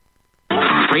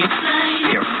3, 0, 3.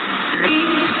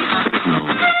 No,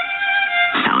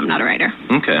 I'm not a writer.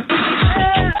 Okay.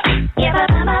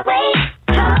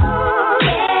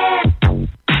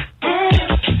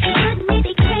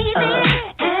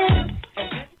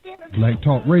 Black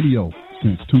Talk Radio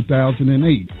since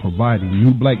 2008, providing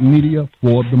new black media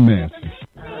for the masses.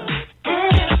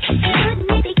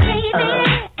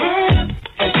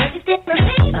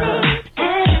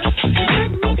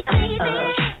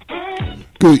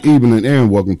 Good evening and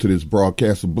welcome to this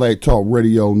broadcast of Black Talk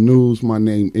Radio News. My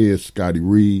name is Scotty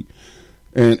Reed,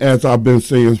 and as I've been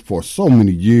saying for so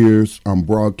many years, I'm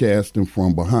broadcasting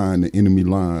from behind the enemy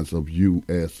lines of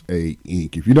USA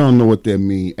Inc. If you don't know what that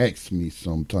means, ask me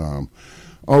sometime.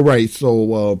 All right,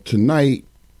 so tonight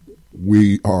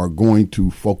we are going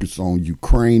to focus on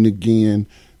Ukraine again.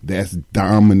 That's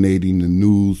dominating the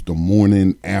news the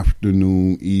morning,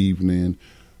 afternoon, evening.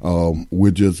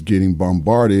 We're just getting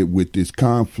bombarded with this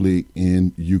conflict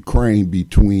in Ukraine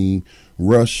between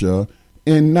Russia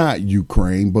and not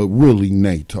Ukraine, but really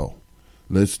NATO.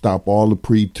 Let's stop all the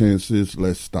pretenses.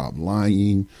 Let's stop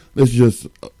lying. Let's just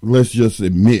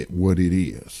admit what it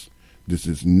is. This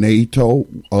is NATO,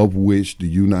 of which the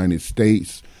United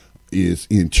States is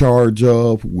in charge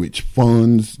of, which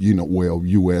funds,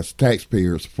 U.S.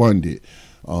 taxpayers funded.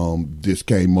 This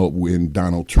came up when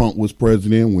Donald Trump was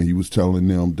president, when he was telling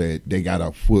them that they got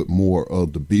to foot more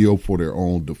of the bill for their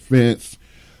own defense.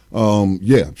 So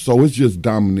it's just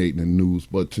dominating the news.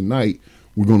 But tonight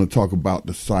we're going to talk about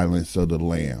the silence of the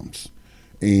lambs.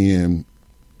 And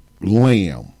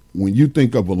lamb, when you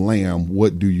think of a lamb,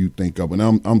 what do you think of? And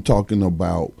I'm talking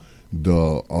about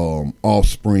the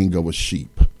offspring of a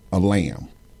sheep, a lamb,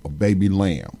 a baby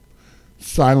lamb.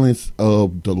 Silence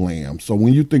of the lamb. So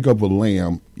when you think of a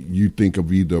lamb, you think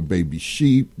of either a baby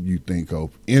sheep, you think of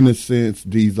innocence.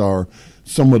 These are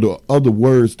some of the other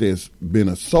words that's been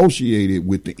associated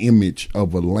with the image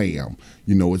of a lamb.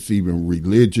 It's even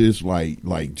religious,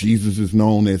 like Jesus is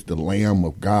known as the Lamb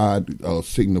of God,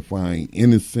 signifying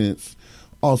innocence,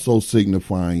 also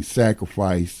signifying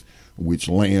sacrifice, which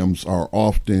lambs are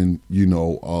often,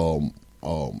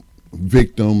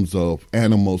 victims of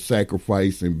animal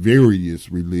sacrifice in various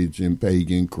religion,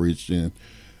 pagan, Christian.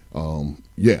 But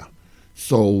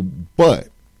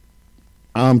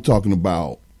I'm talking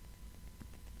about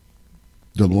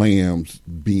the lambs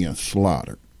being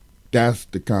slaughtered. That's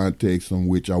the context in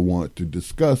which I want to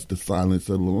discuss the silence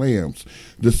of the lambs,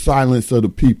 the silence of the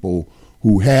people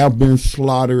who have been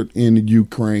slaughtered in the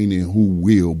Ukraine and who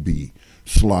will be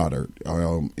slaughtered.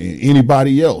 And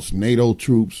anybody else, NATO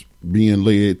troops being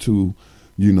led to,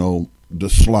 the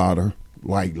slaughter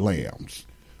like lambs.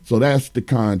 So that's the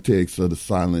context of the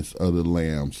silence of the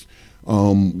lambs.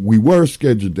 We were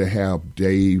scheduled to have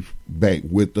Dave back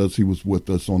with us. He was with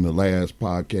us on the last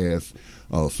podcast.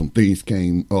 Some things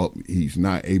came up. He's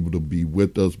not able to be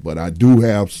with us, but I do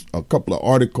have a couple of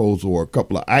articles or a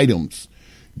couple of items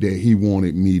that he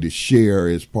wanted me to share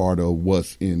as part of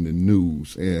what's in the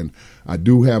news. And I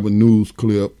do have a news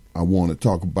clip. I want to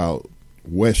talk about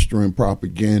Western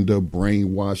propaganda,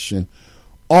 brainwashing,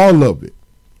 all of it.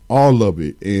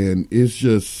 And it's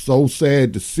just so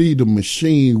sad to see the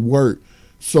machine work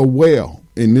so well.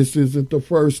 And this isn't the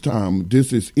first time.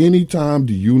 This is any time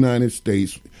the United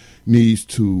States needs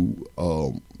to,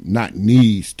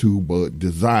 but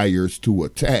desires to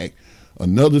attack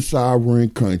another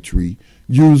sovereign country,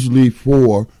 usually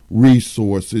for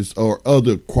resources or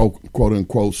other quote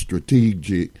unquote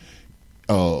strategic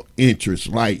interests,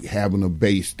 like having a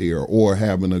base there or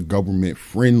having a government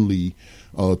friendly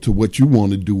to what you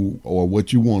want to do or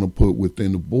what you want to put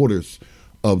within the borders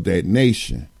of that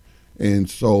nation. And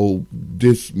so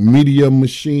this media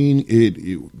machine,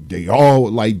 they all,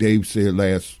 like Dave said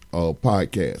last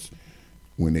podcast,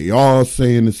 when they all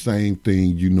saying the same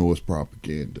thing, it's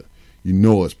propaganda.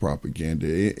 It's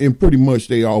propaganda. And pretty much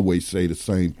they always say the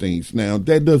same things. Now,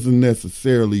 that doesn't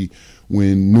necessarily,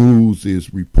 when news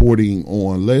is reporting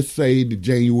on, let's say, the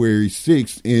January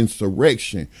 6th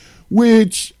insurrection,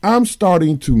 which I'm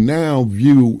starting to now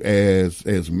view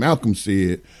as Malcolm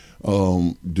said,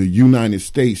 the United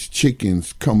States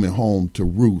chickens coming home to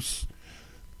roost.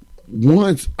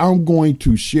 Once I'm going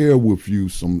to share with you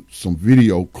some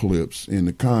video clips in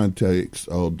the context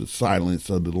of the silence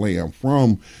of the lamb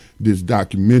from this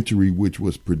documentary, which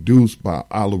was produced by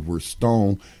Oliver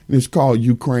Stone, and it's called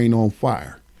Ukraine on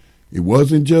Fire. It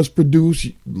wasn't just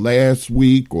produced last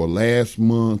week or last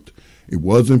month. It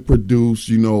wasn't produced,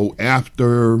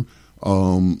 after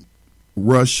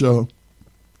Russia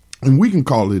and we can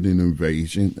call it an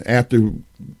invasion after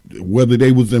whether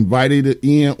they was invited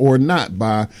in or not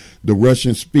by the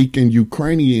Russian-speaking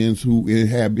Ukrainians who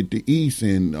inhabit the east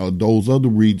and those other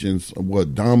regions,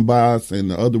 Donbass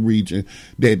and the other region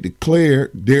that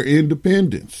declared their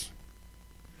independence.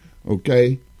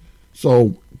 Okay,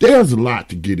 so there's a lot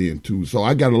to get into. So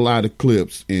I got a lot of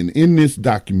clips, and in this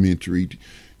documentary,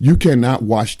 you cannot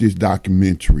watch this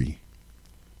documentary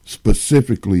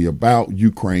specifically about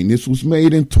Ukraine. This was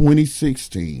made in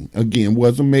 2016. Again,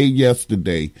 wasn't made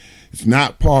yesterday. It's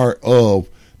not part of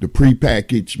the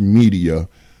prepackaged media.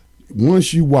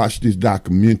 Once you watch this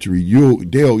documentary,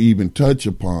 they'll even touch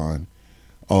upon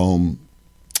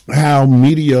how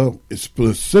media,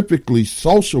 specifically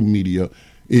social media,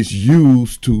 is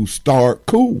used to start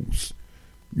coups.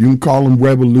 You can call them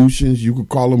revolutions. You can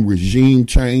call them regime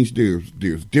change.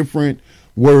 There's different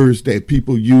words that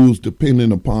people use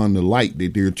depending upon the light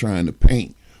that they're trying to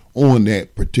paint on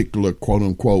that particular quote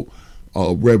unquote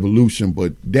revolution.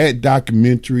 But that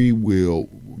documentary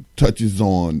touches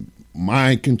on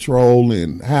mind control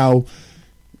and how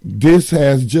this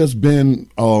has just been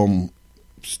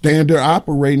standard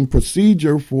operating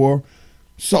procedure for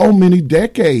so many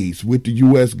decades with the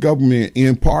U.S. government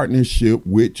in partnership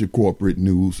with your corporate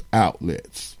news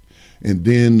outlets. And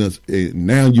then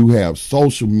now you have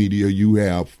social media, you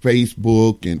have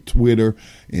Facebook and Twitter,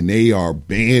 and they are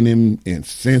banning and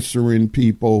censoring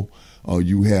people.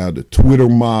 You have the Twitter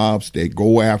mobs that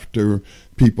go after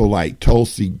people like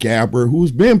Tulsi Gabbard,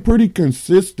 who's been pretty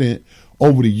consistent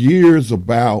over the years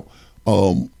about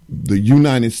the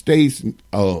United States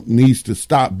needs to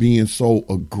stop being so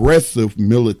aggressive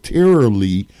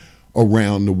militarily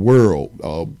around the world.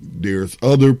 There's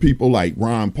other people like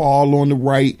Ron Paul on the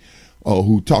right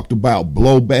who talked about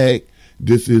blowback.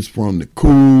 This is from the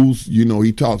Cools. You know,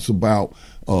 he talks about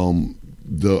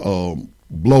the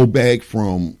blowback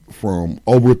from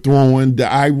overthrowing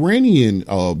the Iranian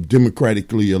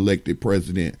democratically elected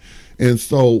president. And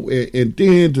so, and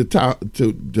then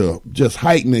to just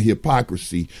heighten the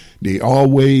hypocrisy, they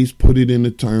always put it in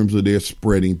the terms of they're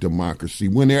spreading democracy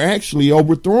when they're actually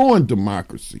overthrowing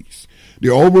democracies.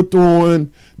 They're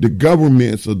overthrowing the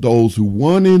governments of those who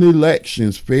won in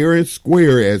elections fair and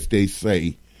square, as they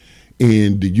say,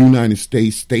 in the United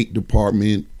States State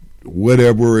Department,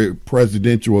 whatever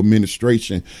presidential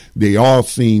administration. They all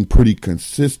seem pretty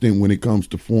consistent when it comes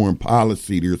to foreign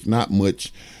policy. There's not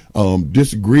much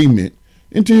disagreement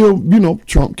until,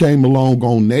 Trump came along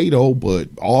on NATO, but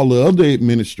all the other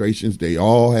administrations, they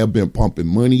all have been pumping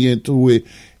money into it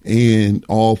and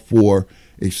all for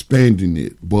expanding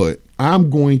it. But I'm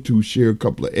going to share a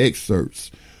couple of excerpts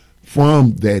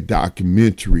from that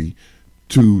documentary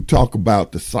to talk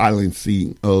about the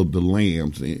silencing of the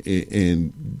lambs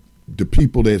and the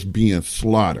people that's being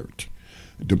slaughtered,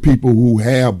 the people who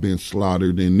have been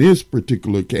slaughtered. In this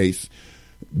particular case,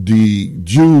 the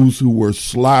Jews who were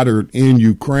slaughtered in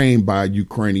Ukraine by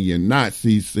Ukrainian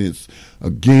Nazis, since,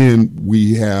 again,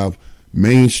 we have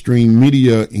mainstream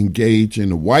media engaged in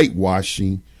the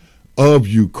whitewashing of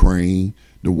Ukraine,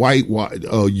 the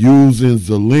using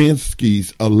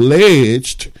Zelensky's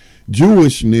alleged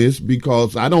Jewishness,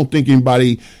 because I don't think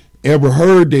anybody ever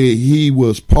heard that he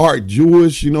was part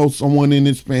Jewish. Someone in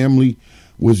his family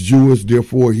was Jewish,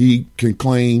 therefore he can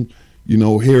claim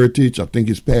heritage. I think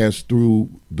it's passed through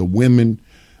the women.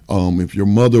 If your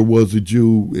mother was a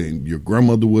Jew and your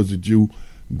grandmother was a Jew,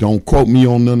 don't quote me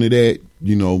on none of that.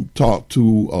 Talk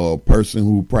to a person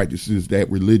who practices that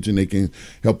religion. They can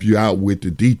help you out with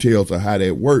the details of how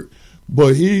that works.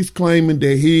 But he's claiming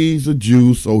that he's a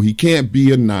Jew, so he can't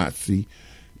be a Nazi.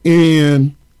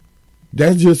 And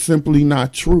that's just simply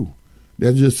not true.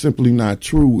 That's just simply not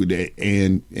true.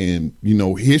 And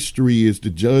history is the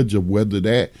judge of whether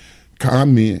that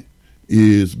comment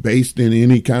is based in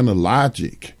any kind of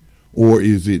logic, or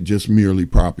is it just merely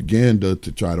propaganda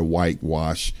to try to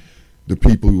whitewash the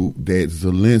people that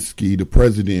Zelensky, the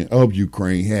president of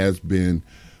Ukraine, has been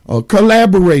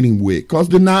collaborating with. Because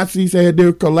the Nazis had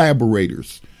their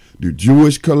collaborators, their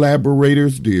Jewish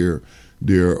collaborators, their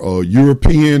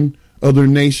European, other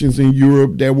nations in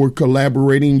Europe that were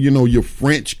collaborating, your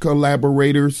French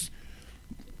collaborators.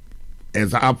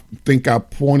 As I think I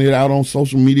pointed out on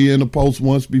social media in a post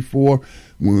once before,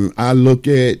 when I look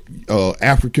at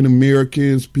African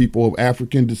Americans, people of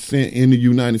African descent in the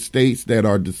United States that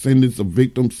are descendants of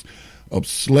victims of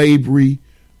slavery,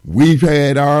 we've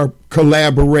had our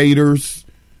collaborators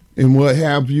and what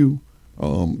have you.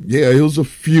 It was a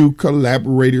few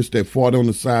collaborators that fought on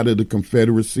the side of the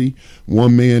Confederacy.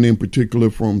 One man in particular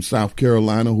from South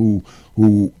Carolina who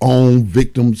owned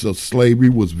victims of slavery,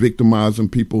 was victimizing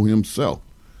people himself.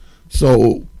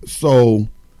 So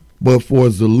But for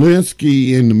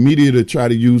Zelensky and the media to try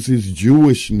to use his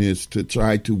Jewishness to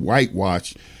try to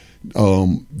whitewash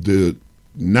the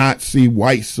Nazi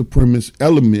white supremacist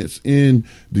elements in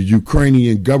the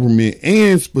Ukrainian government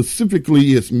and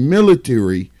specifically its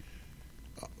military,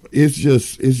 it's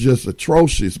just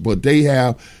atrocious. But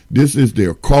this is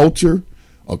their culture,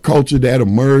 a culture that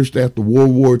emerged after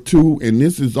World War II, and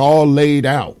this is all laid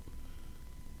out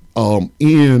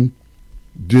in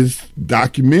this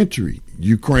documentary,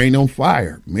 Ukraine on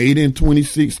Fire, made in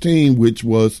 2016, which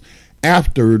was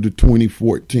after the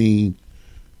 2014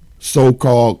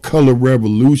 so-called color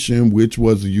revolution, which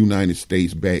was a United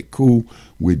States-backed coup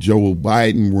with Joe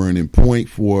Biden running point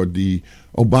for the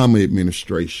Obama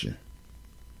administration.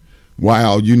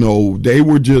 While, they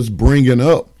were just bringing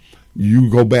up, you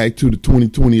go back to the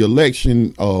 2020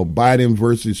 election, Biden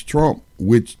versus Trump,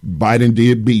 which Biden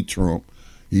did beat Trump.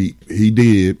 He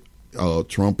did.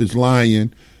 Trump is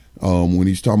lying when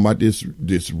he's talking about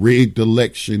this rigged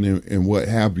election and what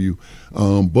have you.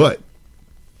 But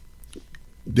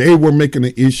they were making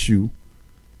an issue,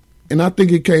 and I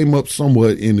think it came up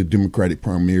somewhat in the Democratic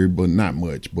primary, but not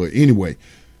much. But anyway,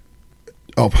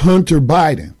 of Hunter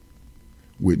Biden,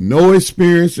 with no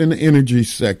experience in the energy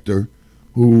sector,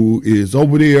 who is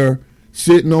over there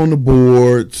sitting on the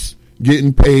boards,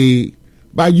 getting paid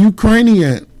by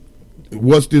Ukrainian,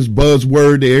 what's this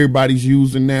buzzword that everybody's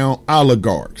using now?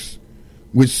 Oligarchs,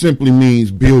 which simply means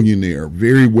billionaire,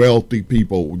 very wealthy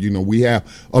people. We have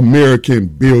American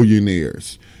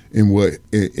billionaires and what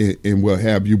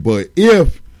have you. But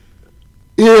if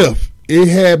it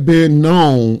had been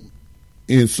known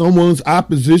in someone's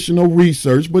oppositional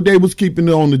research, but they was keeping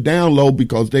it on the down low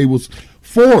because they was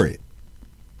for it,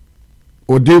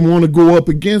 or didn't want to go up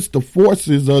against the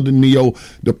forces of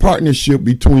the partnership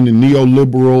between the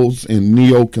neoliberals and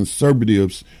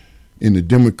neoconservatives in the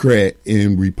Democrat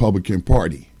and Republican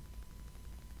Party.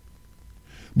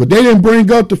 But they didn't bring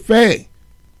up the fact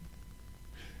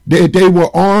that they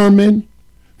were arming,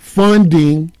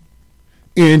 funding,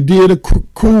 and did a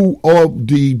coup of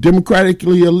the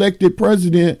democratically elected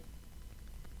president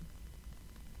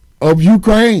of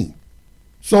Ukraine.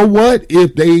 So what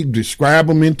if they describe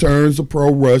them in terms of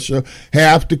pro-Russia?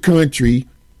 Half the country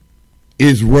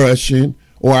is Russian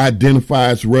or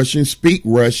identifies Russian, speak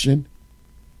Russian.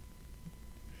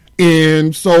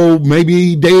 And so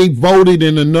maybe they voted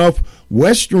in enough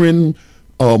Western,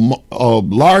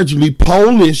 largely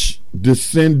Polish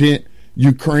descendant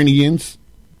Ukrainians.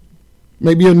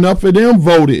 Maybe enough of them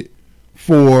voted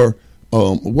for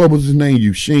what was his name?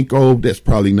 Yushchenko. That's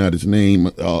probably not his name.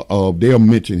 They'll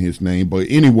mention his name. But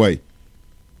anyway,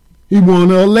 he won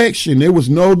the election. There was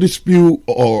no dispute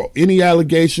or any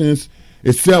allegations,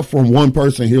 except from one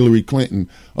person, Hillary Clinton,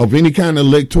 of any kind of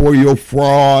electoral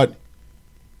fraud,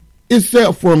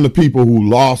 except from the people who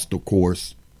lost, of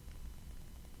course.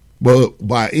 But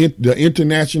the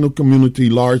international community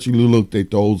largely looked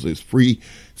at those as free,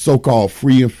 so-called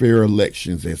free and fair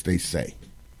elections, as they say.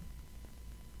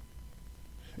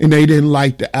 And they didn't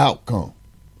like the outcome.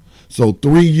 So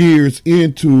 3 years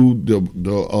into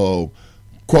the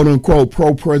quote-unquote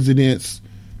pro-president's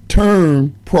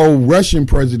term, pro-Russian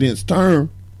president's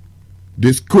term,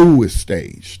 this coup is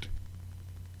staged,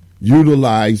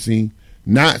 utilizing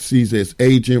Nazis as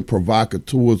agent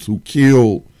provocateurs who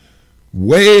killed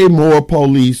way more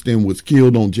police than was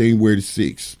killed on January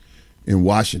 6th in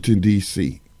Washington,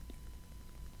 D.C.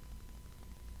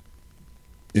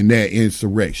 in that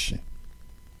insurrection.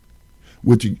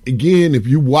 Which, again, if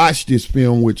you watch this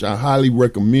film, which I highly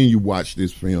recommend you watch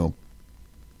this film,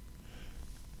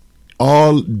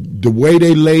 all the way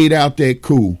they laid out that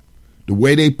coup, the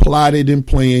way they plotted and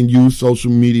planned, used social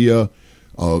media,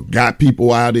 got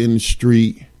people out in the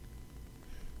street,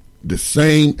 the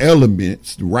same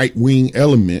elements, the right-wing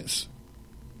elements,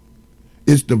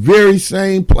 it's the very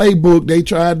same playbook they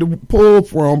tried to pull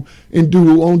from and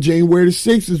do on January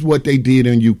 6th is what they did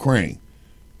in Ukraine.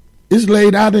 It's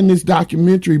laid out in this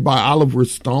documentary by Oliver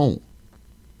Stone.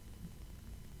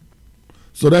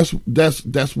 So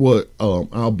that's what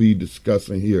I'll be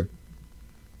discussing here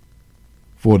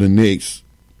for the next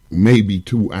maybe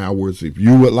 2 hours. If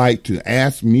you would like to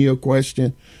ask me a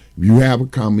question, if you have a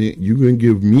comment, you can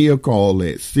give me a call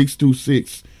at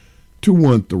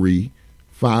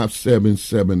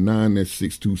 626-213-5779. That's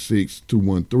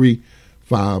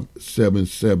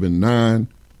 626-213-5779.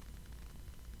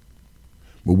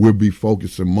 But we'll be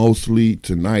focusing mostly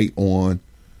tonight on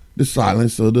the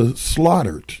silence of the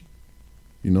slaughtered,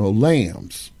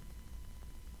 lambs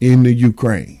in the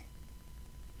Ukraine.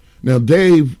 Now,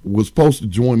 Dave was supposed to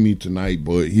join me tonight,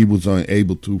 but he was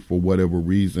unable to for whatever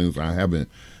reasons. I haven't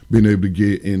been able to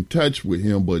get in touch with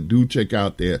him. But do check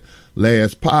out that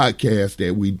last podcast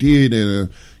that we did.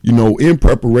 And, in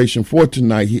preparation for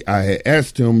tonight, I had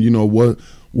asked him, what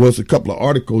was a couple of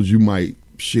articles you might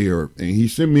share. And he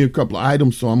sent me a couple of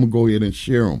items, so I'm going to go ahead and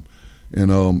share them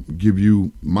and give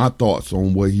you my thoughts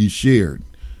on what he shared.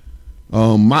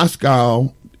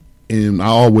 Moscow, and I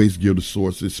always give the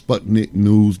sources,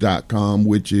 SputnikNews.com,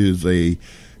 which is a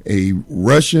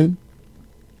Russian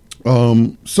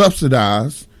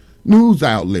subsidized news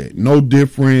outlet, no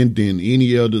different than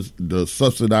any of the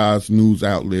subsidized news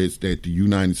outlets that the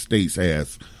United States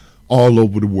has all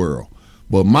over the world.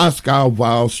 But Moscow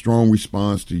vows strong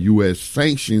response to U.S.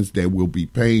 sanctions that will be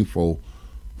painful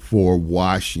for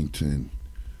Washington.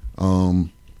 The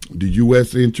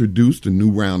U.S. introduced a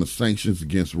new round of sanctions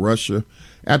against Russia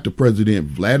after President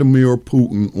Vladimir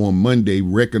Putin on Monday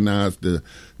recognized the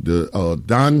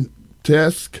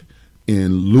Donetsk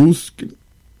and Luhansk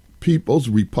People's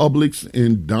Republics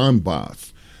in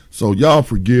Donbass. So y'all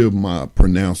forgive my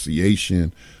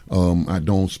pronunciation. I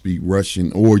don't speak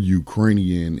Russian or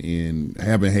Ukrainian and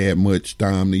haven't had much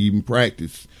time to even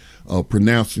practice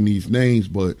pronouncing these names,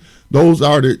 but those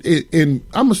are and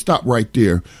I'm going to stop right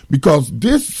there because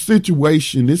this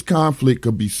situation, this conflict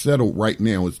could be settled right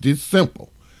now. It's this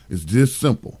simple.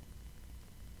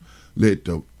 Let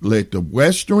the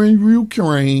Western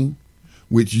Ukraine,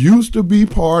 which used to be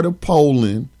part of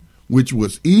Poland, which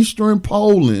was Eastern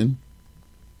Poland,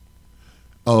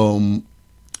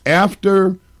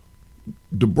 after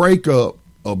the breakup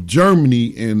of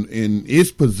Germany and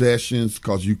its possessions,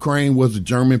 because Ukraine was a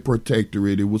German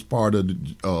protectorate. It was part of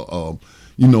the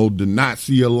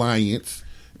Nazi alliance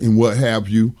and what have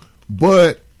you.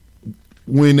 But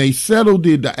when they settled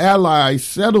it, the Allies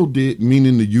settled it,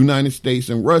 meaning the United States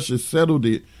and Russia settled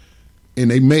it,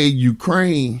 and they made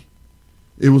Ukraine.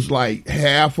 It was like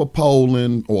half of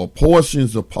Poland or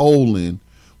portions of Poland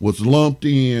was lumped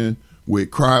in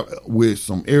with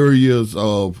some areas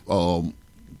of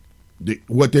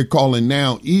what they're calling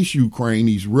now East Ukraine.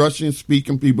 These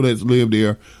Russian-speaking people that's lived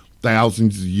there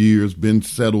thousands of years, been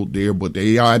settled there, but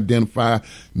they identify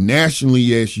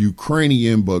nationally as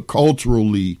Ukrainian, but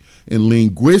culturally and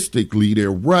linguistically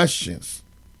they're Russians.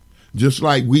 Just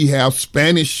like we have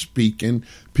Spanish-speaking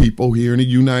people here in the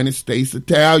United States,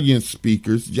 Italian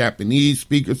speakers, Japanese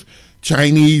speakers,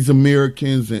 Chinese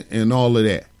Americans, and all of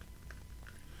that.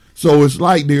 So it's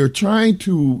like they're trying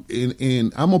to,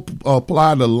 and I'm going to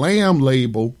apply the lamb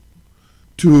label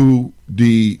to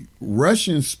the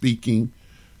Russian-speaking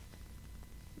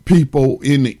people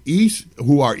in the East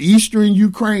who are Eastern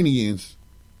Ukrainians.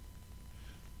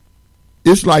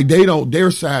 It's like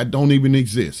their side don't even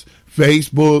exist.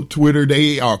 Facebook, Twitter,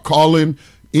 they are calling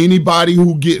anybody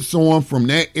who gets on from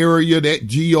that area, that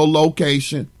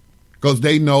geolocation, because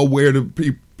they know where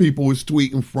the people is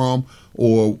tweeting from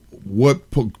or what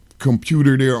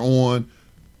computer they're on,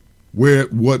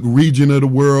 what region of the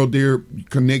world they're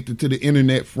connected to the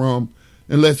internet from,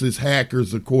 unless it's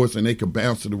hackers, of course, and they can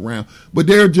bounce it around. But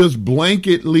they're just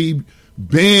blanketly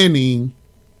banning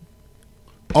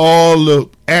all the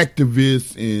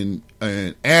activists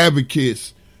and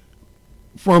advocates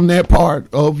from that part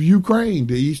of Ukraine,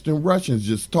 the Eastern Russians,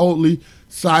 just totally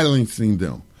silencing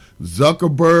them.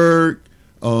 Zuckerberg,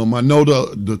 I know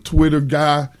the Twitter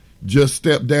guy just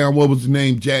stepped down. What was his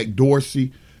name? Jack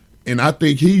Dorsey. And I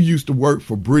think he used to work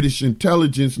for British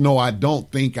intelligence. No, I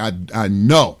don't think I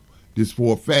know this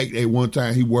for a fact. At one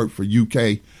time he worked for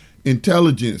UK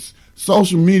intelligence.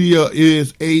 Social media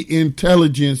is a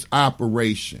intelligence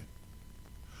operation.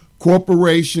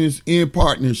 Corporations in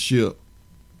partnership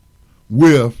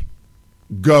with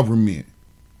government.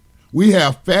 We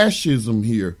have fascism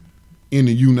here in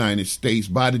the United States.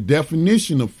 By the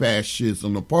definition of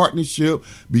fascism, a partnership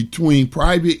between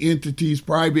private entities,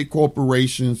 private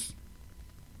corporations,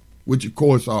 which of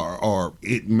course are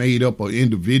it made up of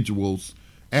individuals,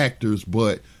 actors,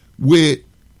 but with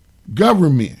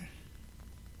government.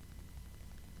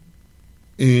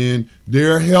 And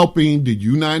they're helping the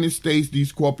United States,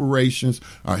 these corporations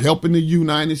are helping the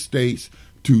United States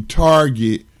to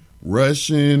target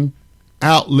Russian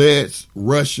outlets,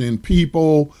 Russian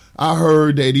people. I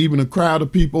heard that even a crowd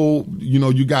of people,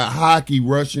 you got hockey,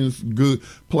 Russians good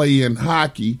playing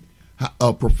hockey,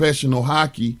 professional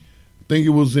hockey. I think it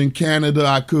was in Canada.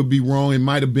 I could be wrong. It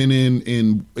might have been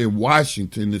in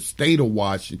Washington, the state of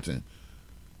Washington.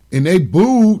 And they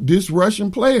booed this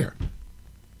Russian player.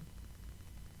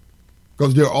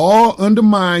 Because they're all under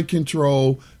mind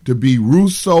control to be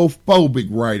Russophobic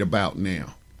right about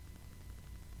now.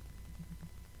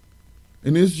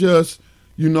 And it's just,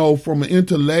 from an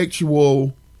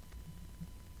intellectual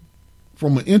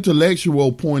from an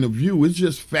intellectual point of view, it's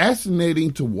just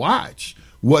fascinating to watch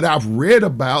what I've read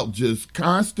about just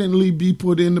constantly be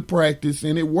put into practice,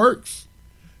 and it works.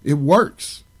 It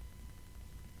works.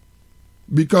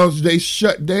 Because they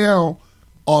shut down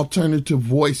alternative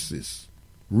voices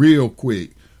real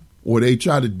quick, or they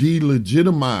try to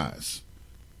delegitimize.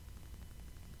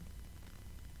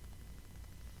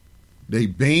 They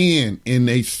ban and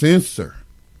they censor.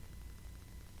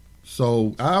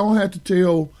 So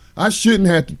I shouldn't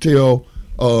have to tell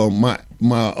my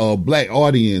black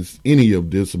audience any of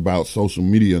this about social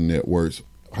media networks,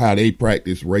 how they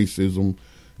practice racism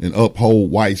and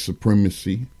uphold white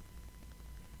supremacy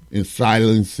and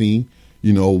silencing,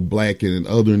 black and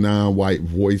other non-white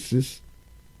voices.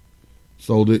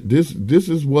 So that this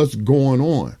is what's going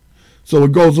on. So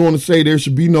it goes on to say there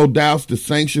should be no doubts the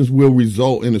sanctions will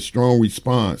result in a strong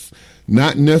response,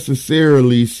 not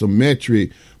necessarily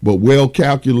symmetric, but well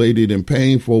calculated and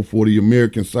painful for the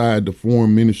American side, the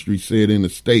foreign ministry said in a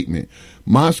statement.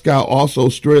 Moscow also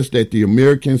stressed that the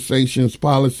American sanctions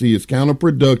policy is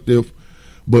counterproductive,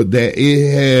 but that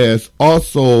it has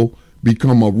also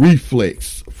become a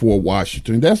reflex for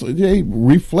Washington. They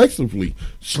reflexively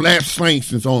slap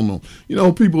sanctions on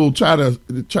them. People try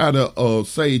to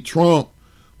say Trump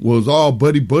was all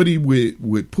buddy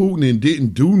with Putin and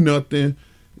didn't do nothing.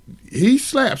 He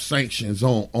slapped sanctions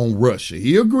on Russia.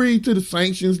 He agreed to the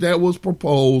sanctions that was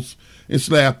proposed and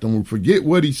slapped them. Forget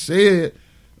what he said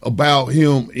about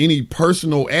him, any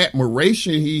personal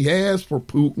admiration he has for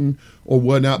Putin or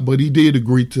whatnot, but he did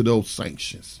agree to those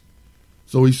sanctions.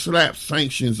 So he slapped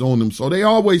sanctions on them. So they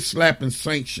always slapping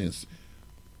sanctions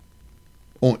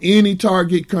on any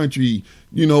target country.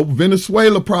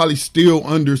 Venezuela probably still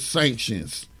under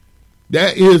sanctions.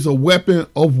 That is a weapon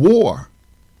of war.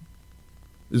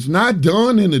 It's not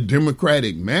done in a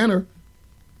democratic manner.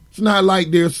 It's not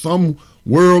like there's some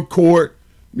world court,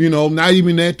 not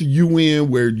even at the UN,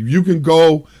 where you can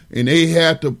go and they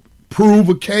have to prove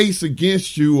a case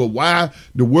against you of why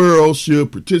the world should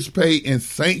participate in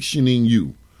sanctioning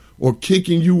you or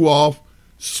kicking you off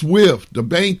SWIFT, the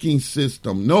banking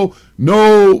system. No,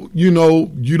 you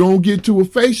don't get to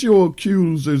face your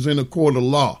accusers in a court of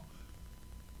law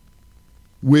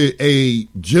with a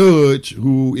judge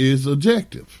who is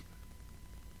objective,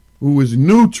 who is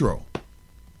neutral,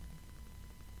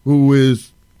 who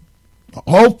is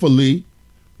hopefully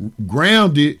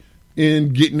grounded in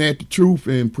getting at the truth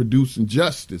and producing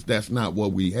justice. That's not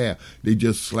what we have. They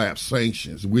just slap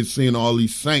sanctions. We're seeing all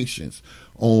these sanctions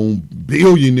on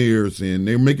billionaires, and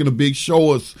they're making a big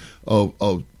show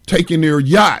of taking their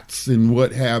yachts and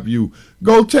what have you.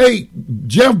 Go take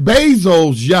Jeff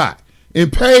Bezos' yacht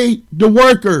and pay the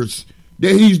workers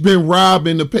that he's been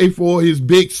robbing to pay for his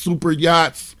big super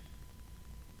yachts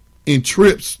and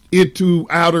trips into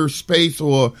outer space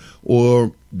or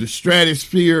the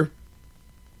stratosphere.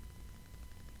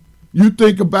 You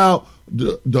think about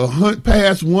the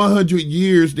past 100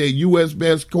 years that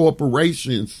U.S.-based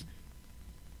corporations,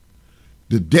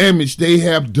 the damage they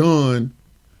have done,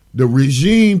 the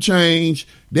regime change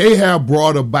they have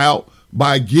brought about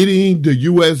by getting the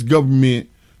U.S. government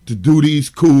to do these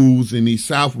coups in these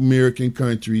South American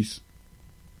countries.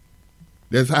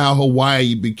 That's how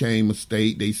Hawaii became a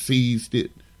state. They seized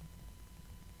it.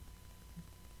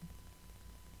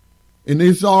 And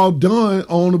it's all done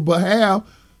on the behalf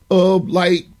of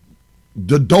like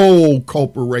the Dole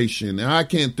Corporation. And I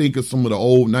can't think of some of the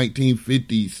old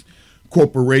 1950s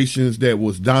corporations that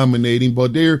was dominating,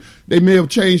 but they may have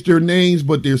changed their names,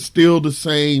 but they're still the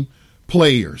same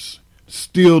players,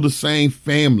 still the same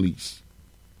families.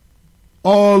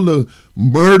 All the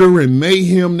murder and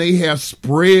mayhem they have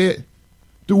spread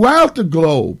throughout the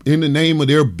globe in the name of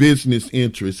their business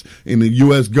interests, and the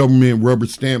U.S. government rubber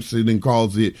stamps it and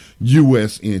calls it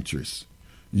U.S. interests.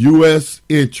 U.S.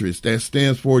 interest, that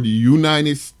stands for the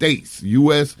United States,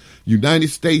 United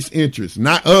States interest,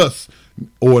 not us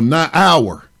or not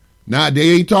our. Now,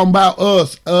 they ain't talking about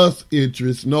us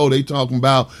interests. No, they talking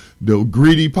about the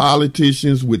greedy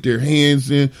politicians with their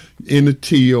hands in the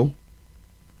till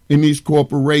in these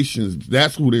corporations.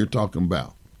 That's who they're talking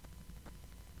about.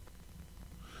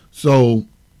 So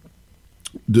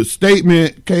the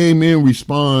statement came in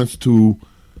response to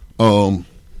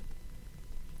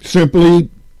simply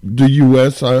the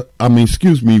U.S.,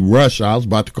 Russia. I was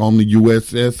about to call them the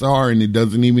USSR, and it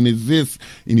doesn't even exist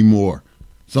anymore.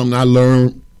 Something I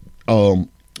learned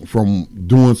from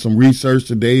doing some research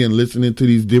today and listening to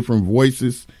these different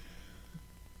voices,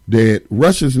 that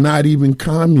Russia's not even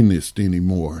communist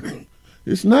anymore.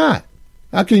 It's not.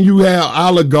 How can you have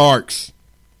oligarchs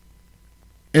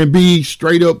and be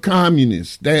straight up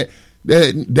communists?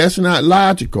 That's not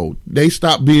logical. They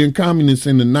stopped being communists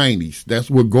in the 90s.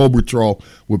 That's what Gorbachev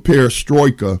with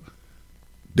perestroika,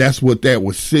 that's what that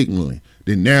was signaling.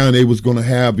 That now they was going to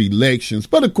have elections.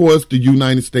 But of course, the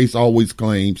United States always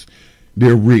claims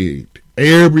they're rigged.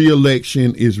 Every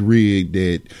election is rigged,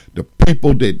 that the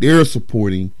people that they're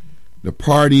supporting, the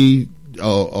party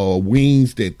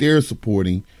wings that they're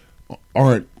supporting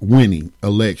aren't winning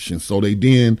elections. So they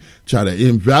then try to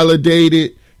invalidate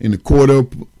it in the court of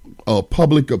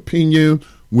public opinion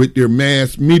with their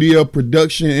mass media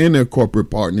production and their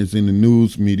corporate partners in the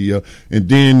news media. And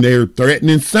then they're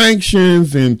threatening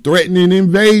sanctions and threatening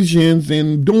invasions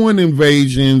and doing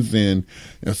invasions and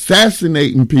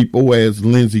assassinating people, as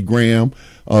Lindsey Graham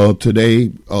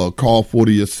today called for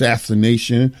the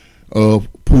assassination of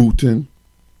Putin.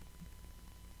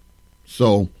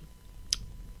 So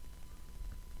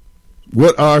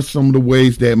what are some of the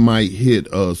ways that might hit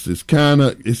us? It's kind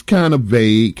of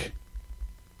vague,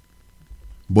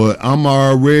 but I'm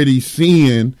already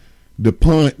seeing the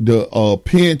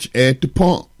pinch at the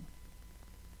pump.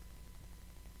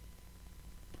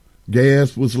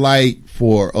 Gas was like,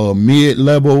 for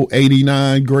mid-level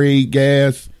 89 grade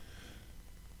gas,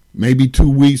 maybe 2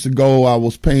 weeks ago I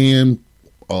was paying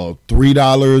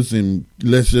 $3 and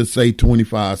let's just say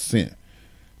 25 cents.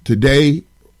 Today,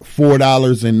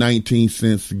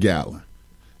 $4.19 a gallon.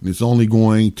 And it's only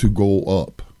going to go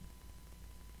up.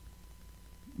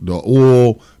 The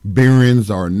oil barons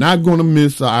are not going to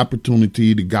miss an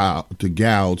opportunity to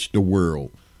gouge the world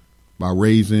by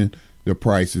raising the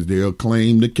prices. They'll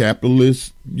claim the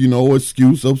capitalist,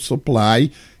 excuse of supply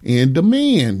and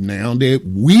demand. Now that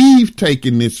we've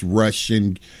taken this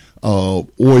Russian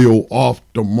oil off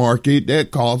the market, that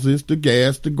causes the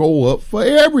gas to go up for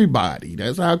everybody.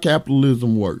 That's how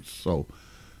capitalism works. So,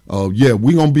 we're going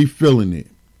to be feeling it.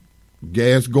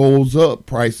 Gas goes up,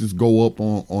 prices go up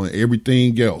on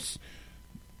everything else.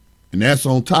 And that's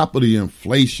on top of the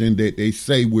inflation that they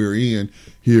say we're in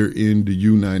here in the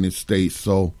United States.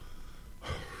 So,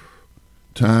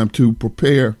 time to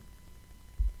prepare.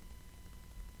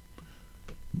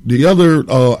 The other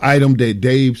item that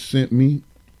Dave sent me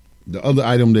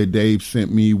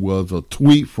was a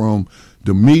tweet from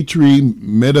Dmitry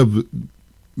Medvedev.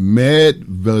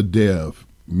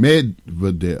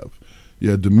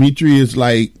 Yeah, Dmitry is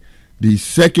like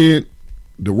the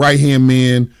right-hand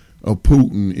man of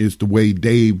Putin, is the way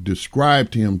Dave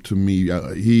described him to me.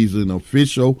 He's an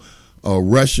official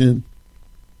Russian.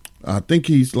 I think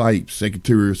he's like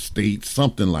Secretary of State,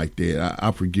 something like that.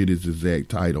 I forget his exact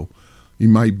title. He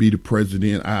might be the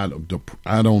president. I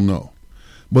don't know.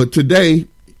 But today,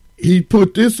 he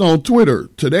put this on Twitter.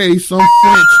 Today, some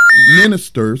French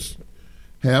ministers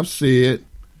have said,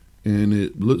 and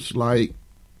it looks like,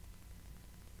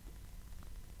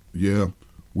 we're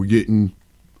getting,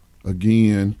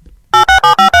 again,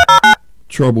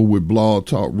 trouble with Blog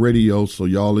Talk Radio. So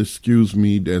y'all excuse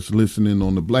me that's listening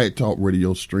on the Black Talk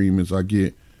Radio stream as I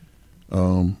get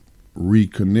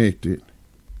reconnected.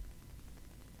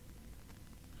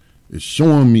 It's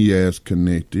showing me as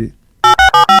connected.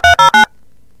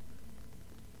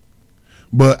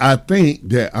 But I think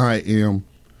that I am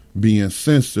being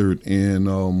censored,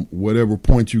 and whatever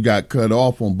point you got cut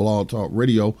off on Blog Talk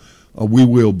Radio, we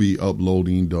will be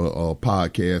uploading the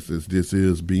podcast as this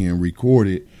is being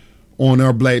recorded on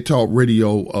our Black Talk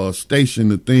Radio station.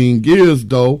 The thing is,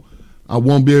 though, I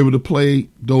won't be able to play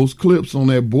those clips on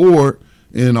that board,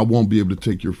 and I won't be able to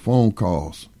take your phone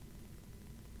calls.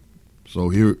 So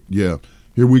here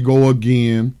we go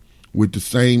again with the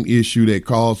same issue that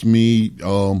caused me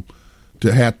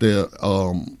to have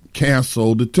to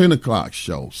cancel the 10 o'clock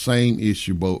show. Same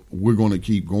issue, but we're going to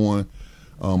keep going.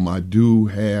 I do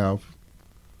have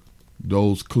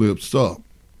those clips up.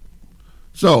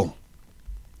 So,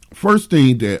 first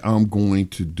thing that I'm going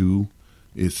to do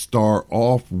is start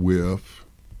off with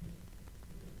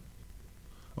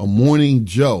a Morning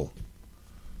Joe.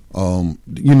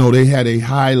 They had a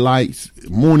highlights.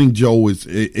 Morning Joe is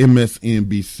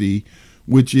MSNBC,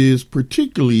 which is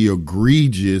particularly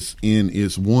egregious in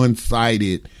its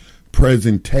one-sided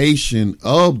presentation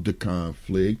of the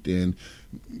conflict, and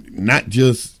not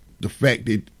just the fact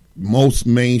that most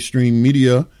mainstream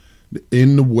media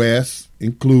in the West,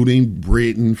 including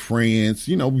Britain, France,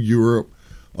 Europe,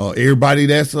 everybody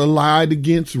that's allied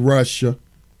against Russia,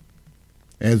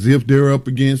 as if they're up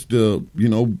against the,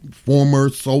 former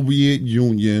Soviet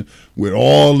Union with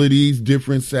all of these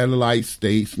different satellite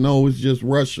states. No, it's just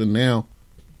Russia now.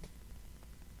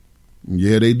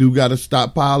 Yeah, they do got a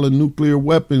stockpile of nuclear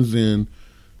weapons, and,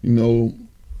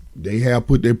 they have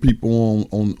put their people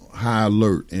on high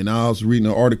alert. And I was reading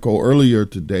an article earlier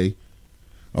today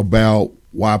about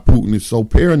why Putin is so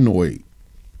paranoid.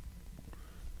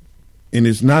 And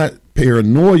it's not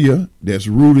paranoia that's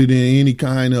rooted in any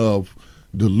kind of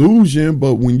delusion,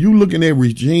 but when you're looking at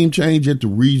regime change after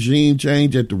regime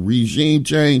change after regime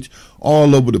change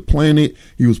all over the planet,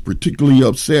 he was particularly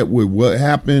upset with what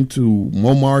happened to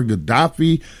Muammar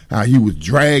Gaddafi, how he was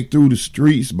dragged through the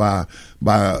streets by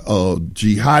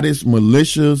jihadist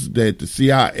militias that the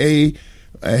CIA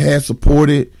had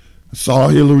supported. Saw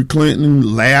Hillary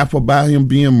Clinton laugh about him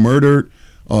being murdered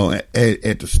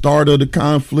at the start of the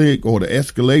conflict or the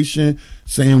escalation,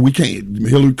 saying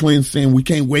Hillary Clinton saying we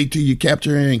can't wait till you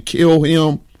capture him and kill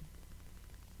him.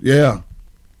 Yeah.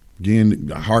 Again,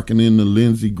 hearkening to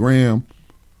Lindsey Graham,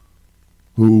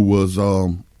 who was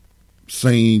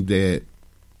saying that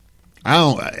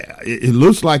it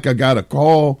looks like I got a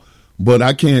call, but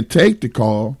I can't take the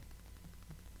call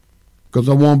because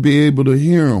I won't be able to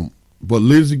hear him. But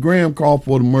Lindsey Graham called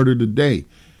for the murder today.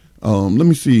 Let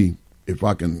me see if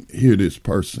I can hear this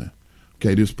person.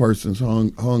 Okay, this person's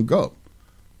hung up.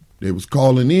 They was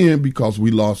calling in because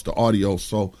we lost the audio.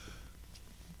 So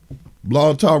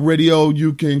Blog Talk Radio,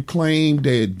 you can claim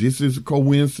that this is a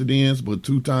coincidence, but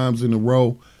 2 times in a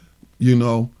row,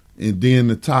 and then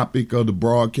the topic of the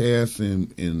broadcast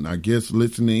and I guess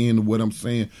listening in to what I'm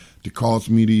saying to cause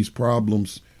me these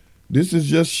problems. This is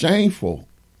just shameful.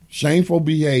 Shameful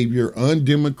behavior,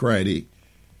 undemocratic,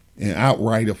 and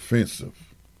outright offensive,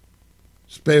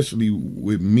 especially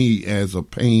with me as a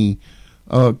paying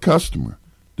customer.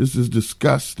 This is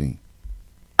disgusting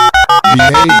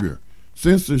behavior.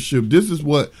 Censorship. This is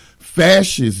what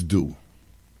fascists do.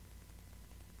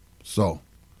 So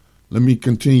let me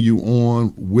continue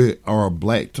on with our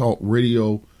Black Talk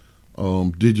Radio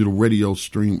digital radio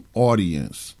stream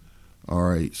audience. All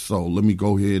right, so let me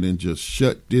go ahead and just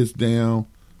shut this down.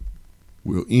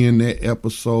 We'll end that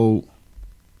episode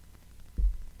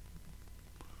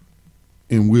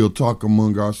and we'll talk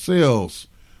among ourselves,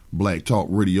 Black Talk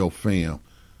Radio fam.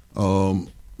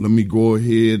 Let me go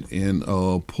ahead and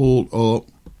pull up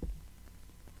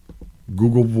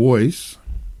Google Voice.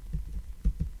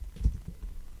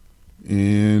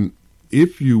 And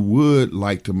if you would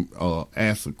like to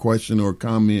ask a question or a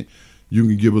comment, you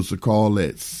can give us a call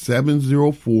at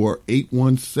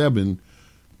 704-817-2161.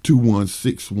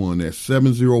 That's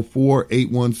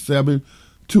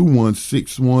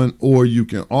 704-817-2161. Or you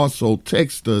can also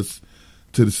text us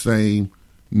to the same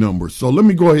number. So let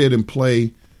me go ahead and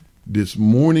play this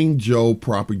Morning Joe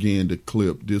propaganda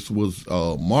clip. This was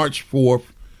March 4th,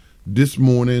 this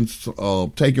morning,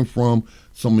 taken from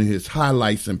some of his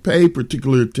highlights, and pay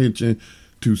particular attention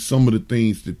to some of the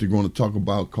things that they're going to talk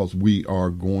about, because we are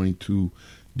going to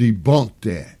debunk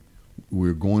that.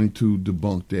 We're going to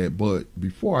debunk that. But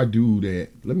before I do that,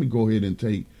 let me go ahead and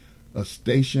take a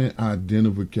station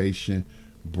identification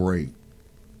break.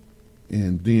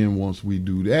 And then once we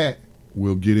do that,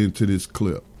 we'll get into this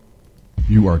clip.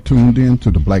 You are tuned in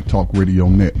to the Black Talk Radio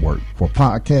Network. For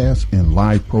podcasts and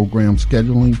live program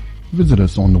scheduling, visit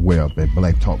us on the web at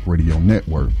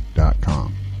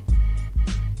blacktalkradionetwork.com.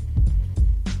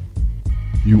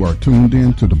 You are tuned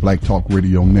in to the Black Talk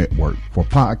Radio Network. For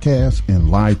podcasts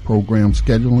and live program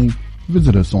scheduling,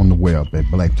 visit us on the web at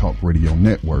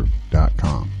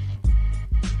blacktalkradionetwork.com.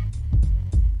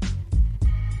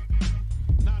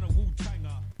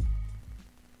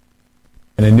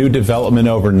 In a new development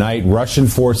overnight, Russian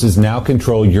forces now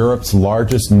control Europe's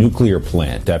largest nuclear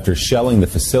plant after shelling the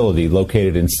facility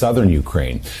located in southern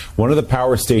Ukraine. One of the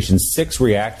power station's 6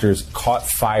 reactors caught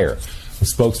fire. A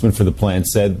spokesman for the plant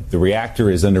said the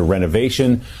reactor is under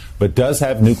renovation, but does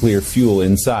have nuclear fuel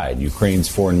inside. Ukraine's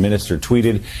foreign minister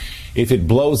tweeted, "If it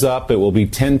blows up, it will be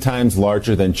 10 times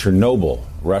larger than Chernobyl.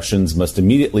 Russians must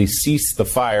immediately cease the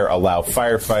fire, allow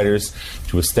firefighters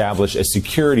to establish a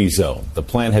security zone." The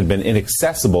plant had been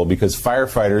inaccessible because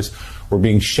firefighters were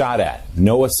being shot at.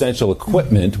 No essential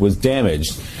equipment was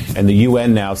damaged, and the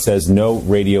UN now says no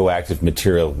radioactive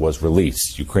material was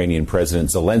released. Ukrainian President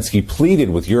Zelensky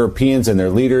pleaded with Europeans and their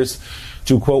leaders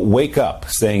to, quote, wake up,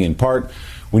 saying in part,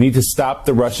 "We need to stop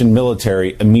the Russian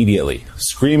military immediately.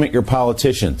 Scream at your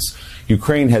politicians.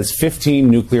 Ukraine has 15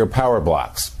 nuclear power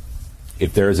blocks.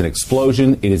 If there is an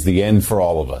explosion, it is the end for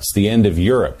all of us. The end of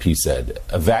Europe," he said.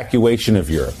 Evacuation of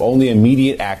Europe. Only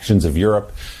immediate actions of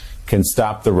Europe can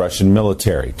stop the Russian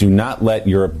military. Do not let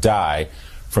Europe die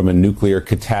from a nuclear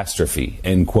catastrophe,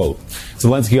 end quote.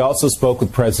 Zelensky also spoke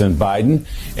with President Biden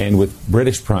and with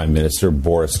British Prime Minister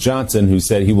Boris Johnson, who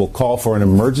said he will call for an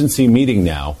emergency meeting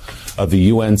now of the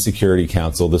UN Security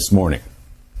Council this morning.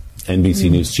 NBC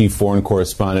News chief foreign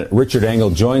correspondent Richard Engel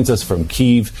joins us from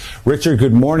Kyiv. Richard,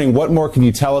 good morning. What more can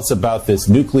you tell us about this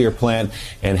nuclear plant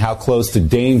and how close to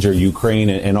danger Ukraine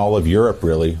and all of Europe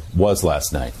really was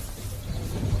last night?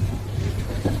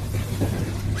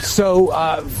 So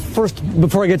first,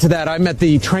 before I get to that, I'm at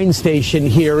the train station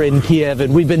here in Kiev,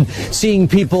 and we've been seeing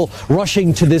people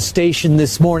rushing to this station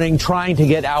this morning, trying to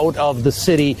get out of the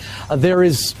city. There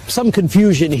is some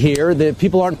confusion here. The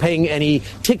people aren't paying any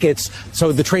tickets,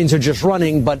 so the trains are just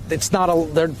running, but it's not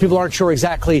people aren't sure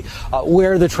exactly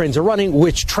where the trains are running,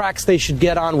 which tracks they should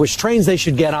get on, which trains they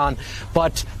should get on,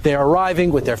 but they're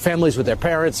arriving with their families, with their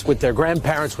parents, with their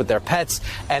grandparents, with their pets,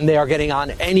 and they are getting on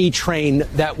any train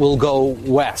that will go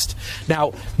west.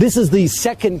 Now, this is the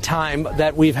second time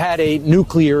that we've had a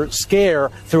nuclear scare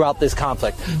throughout this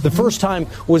conflict. The first time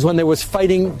was when there was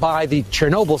fighting by the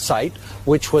Chernobyl site,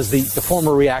 which was the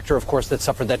former reactor, of course, that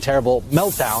suffered that terrible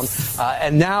meltdown.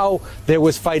 And now there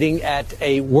was fighting at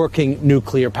a working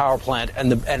nuclear power plant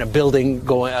and a building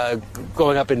going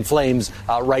up in flames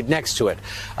right next to it.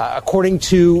 According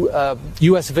to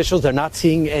U.S. officials, they're not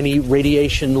seeing any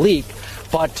radiation leak,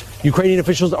 but Ukrainian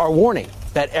officials are warning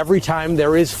that every time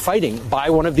there is fighting by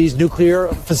one of these nuclear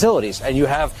facilities, and you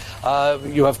have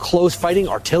close fighting,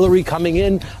 artillery coming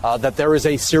in, that there is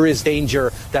a serious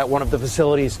danger that one of the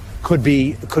facilities could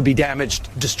be damaged,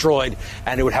 destroyed,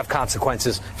 and it would have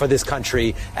consequences for this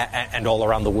country and all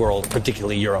around the world,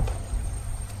 particularly Europe.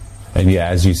 And yeah,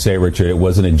 as you say, Richard, it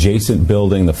was an adjacent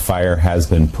building. The fire has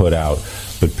been put out,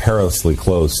 but perilously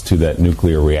close to that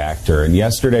nuclear reactor. And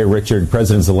yesterday, Richard,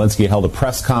 President Zelensky held a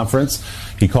press conference.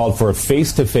 He called for a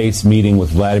face-to-face meeting with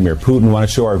Vladimir Putin. I want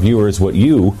to show our viewers what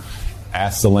you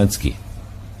asked Zelensky.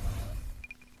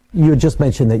 You just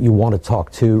mentioned that you want to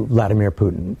talk to Vladimir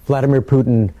Putin. Vladimir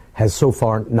Putin has so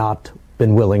far not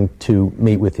been willing to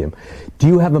meet with him. Do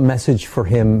you have a message for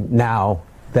him now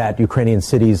that Ukrainian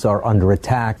cities are under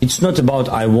attack? It's not about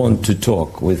I want to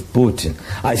talk with Putin.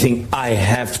 I think I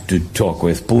have to talk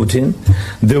with Putin.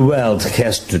 The world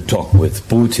has to talk with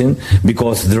Putin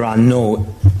because there are no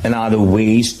other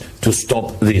ways to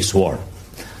stop this war.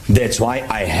 That's why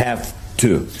I have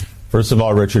to. First of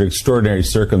all, Richard, extraordinary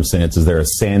circumstances. There a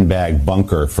sandbag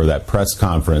bunker for that press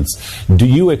conference. Do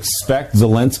you expect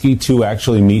Zelensky to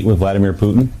actually meet with Vladimir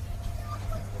Putin?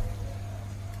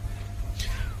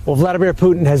 Well, Vladimir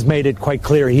Putin has made it quite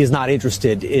clear he is not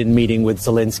interested in meeting with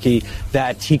Zelensky,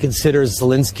 that he considers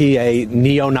Zelensky a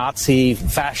neo-Nazi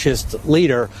fascist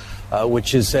leader,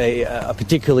 which is a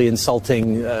particularly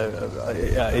insulting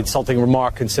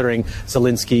remark considering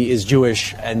Zelensky is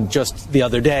Jewish. And just the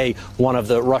other day, one of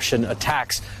the Russian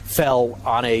attacks fell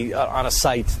on a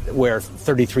site where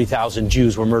 33,000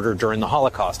 Jews were murdered during the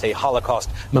Holocaust, a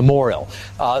Holocaust memorial.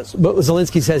 But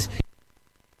Zelensky says...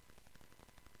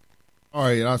 All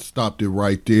right, I stopped it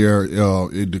right there.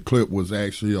 The clip was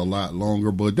actually a lot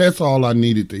longer, but that's all I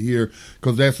needed to hear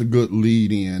because that's a good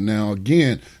lead in. Now,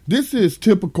 again, this is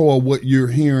typical of what you're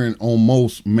hearing on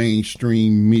most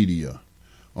mainstream media.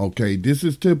 Okay, this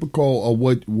is typical of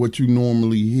what you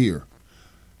normally hear.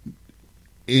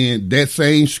 And that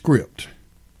same script.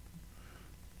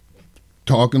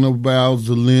 Talking about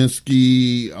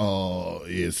Zelensky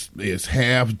is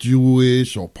half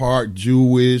Jewish or part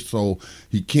Jewish, so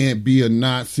he can't be a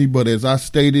Nazi. But as I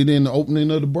stated in the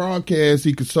opening of the broadcast,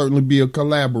 he could certainly be a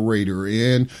collaborator.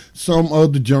 And some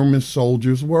of the German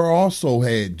soldiers also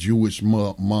had Jewish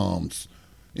moms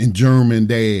and German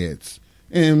dads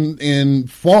and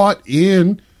fought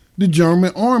in the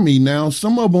German army. Now,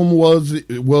 some of them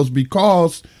was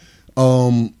because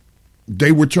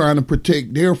they were trying to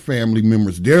protect their family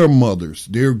members, their mothers,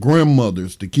 their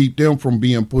grandmothers, to keep them from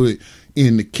being put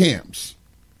in the camps.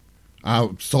 I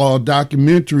saw a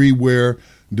documentary where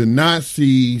the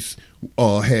Nazis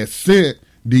had sent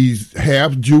these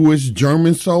half-Jewish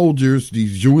German soldiers,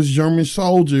 these Jewish German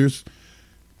soldiers,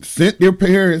 sent their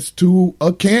parents to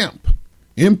a camp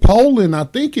in Poland, I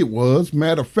think it was.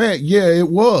 Matter of fact, yeah, it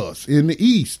was, in the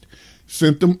east.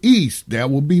 Sent them east. That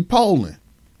would be Poland.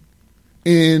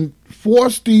 And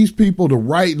forced these people to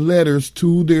write letters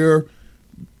to their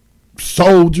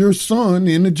soldier son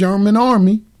in the German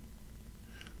army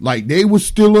like they were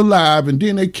still alive, and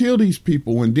then they kill these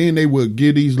people, and then they would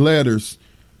give these letters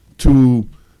to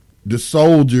the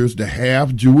soldiers, the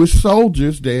half-Jewish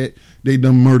soldiers that they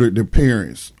done murdered their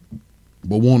parents,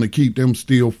 but want to keep them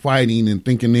still fighting and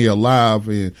thinking they're alive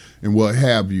and what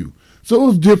have you. So it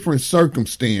was different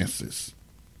circumstances.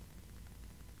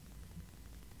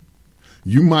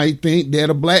 You might think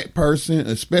that a black person,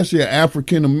 especially an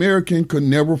African American, could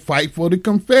never fight for the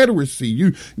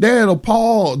Confederacy.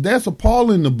 That's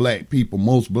appalling to black people.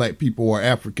 Most black people are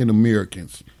African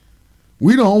Americans.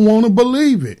 We don't want to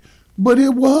believe it. But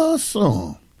it was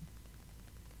some.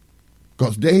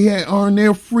 Because they had earned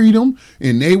their freedom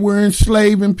and they were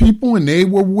enslaving people and they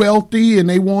were wealthy and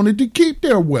they wanted to keep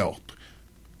their wealth.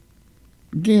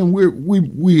 Again,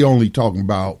 we only talking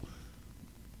about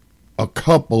a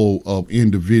couple of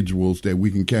individuals that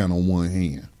we can count on one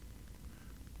hand.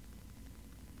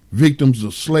 Victims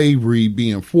of slavery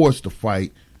being forced to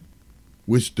fight,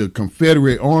 which the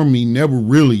Confederate Army never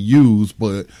really used,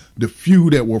 but the few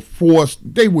that were forced,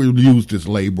 they were used as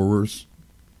laborers,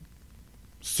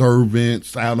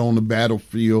 servants out on the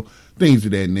battlefield, things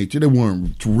of that nature. They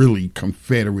weren't really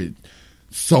Confederate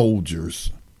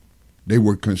soldiers. They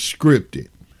were conscripted.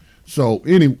 So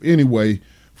anyway,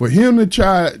 for them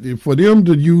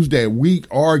to use that weak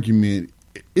argument,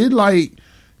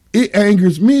 it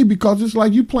angers me because it's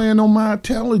like you playing on my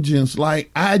intelligence.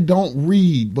 Like, I don't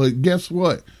read, but guess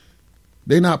what?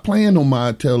 They're not playing on my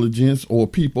intelligence, or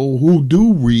people who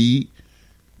do read,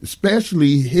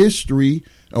 especially history,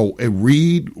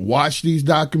 watch these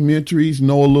documentaries,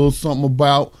 know a little something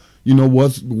about,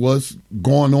 what's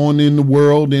going on in the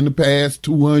world in the past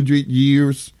 200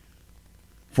 years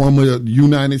from a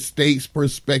United States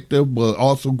perspective, but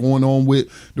also going on with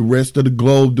the rest of the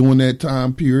globe during that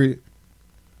time period.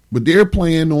 But they're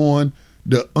playing on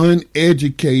the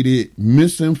uneducated,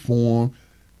 misinformed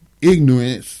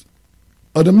ignorance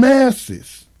of the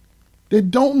masses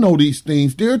that don't know these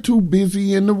things. They're too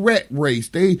busy in the rat race.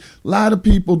 A lot of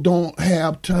people don't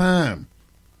have time.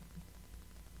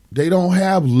 They don't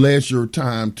have leisure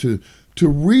time to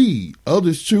read.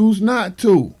 Others choose not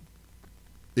to.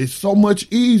 It's so much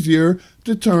easier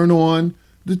to turn on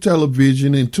the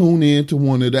television and tune in to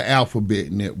one of the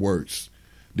alphabet networks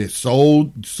that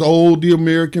sold the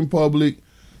American public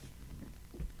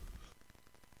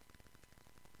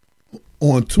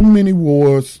on too many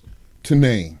wars to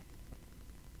name.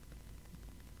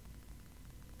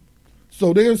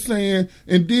 So they're saying,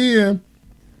 and then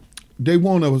they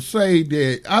want to say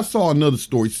that, I saw another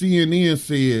story, CNN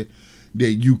said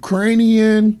that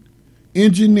Ukrainian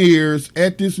engineers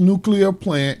at this nuclear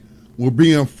plant were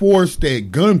being forced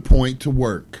at gunpoint to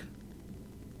work.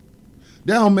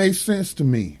 That don't make sense to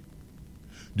me.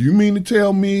 Do you mean to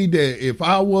tell me that if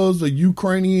I was a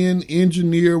Ukrainian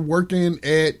engineer working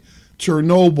at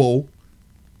Chernobyl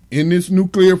in this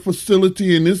nuclear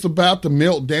facility and it's about to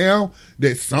melt down,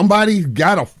 that somebody's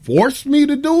got to force me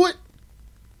to do it?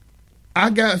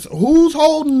 Who's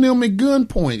holding them at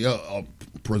gunpoint?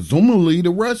 Presumably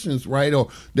the Russians, right? Or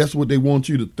that's what they want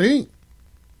you to think.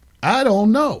 I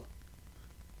don't know.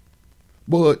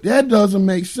 But that doesn't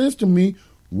make sense to me.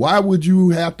 Why would you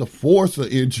have to force an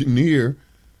engineer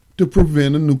to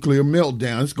prevent a nuclear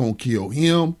meltdown? It's going to kill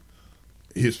him,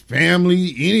 his family,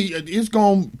 it's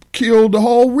going to kill the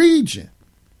whole region.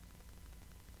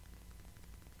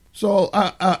 So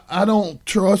I don't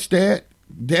trust that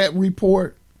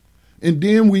report. And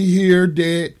then we hear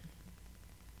that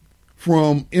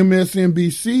from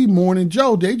MSNBC Morning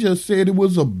Joe, they just said it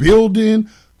was a building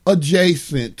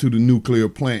adjacent to the nuclear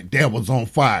plant that was on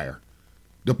fire.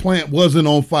 The plant wasn't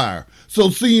on fire. So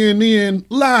CNN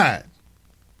lied.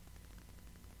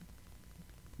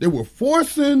 They were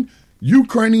forcing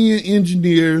Ukrainian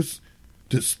engineers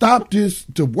to stop this,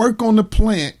 to work on the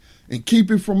plant and keep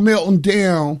it from melting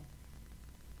down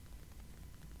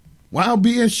while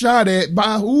being shot at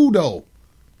by who though?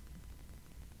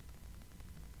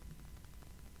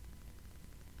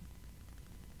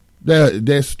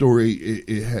 That story,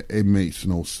 it makes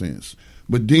no sense.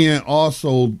 But then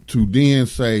also to then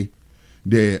say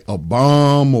that a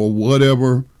bomb or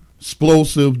whatever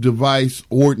explosive device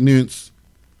ordinance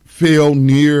fell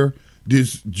near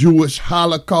this Jewish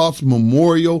Holocaust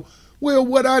memorial. Well,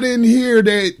 what I didn't hear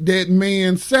that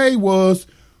man say was,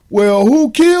 well, who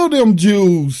killed them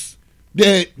Jews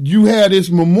that you had this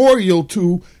memorial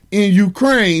to in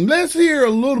Ukraine? Let's hear a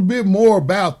little bit more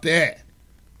about that.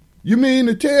 You mean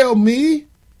to tell me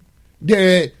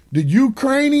that the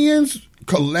Ukrainians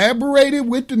collaborated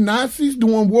with the Nazis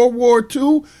during World War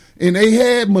II and they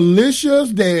had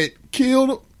militias that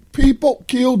killed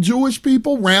Jewish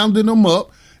people, rounded them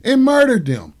up and murdered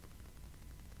them?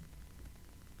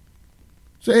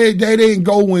 Say they didn't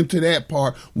go into that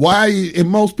part. Why? And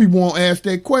most people won't ask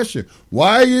that question.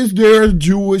 Why is there a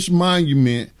Jewish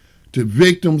monument to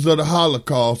victims of the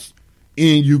Holocaust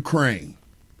in Ukraine?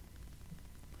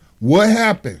 What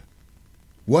happened?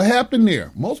 What happened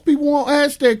there? Most people won't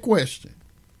ask that question.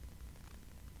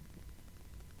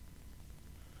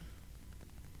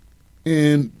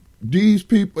 And these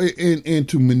people, and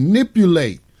to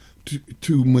manipulate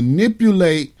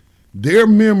their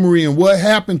memory and what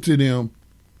happened to them,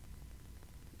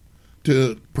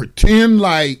 to pretend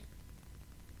like,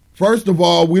 first of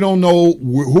all, we don't know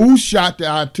who shot the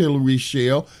artillery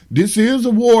shell. This is a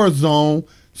war zone.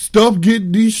 Stuff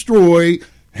get destroyed.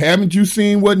 Haven't you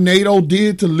seen what NATO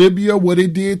did to Libya, what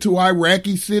it did to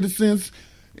Iraqi citizens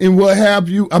and what have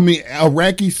you? I mean,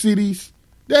 Iraqi cities?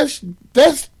 That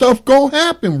stuff gonna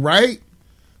happen, right?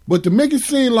 But to make it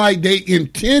seem like they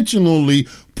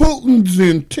Putin's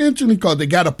intentionally, because they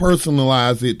got to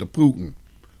personalize it to Putin,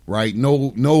 right?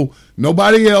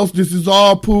 Nobody else. This is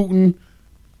all Putin.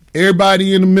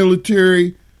 Everybody in the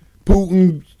military.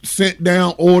 Putin sent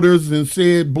down orders and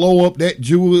said, blow up that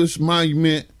Jewish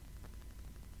monument.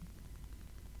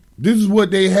 This is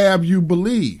what they have you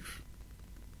believe.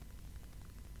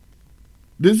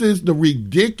 This is the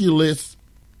ridiculous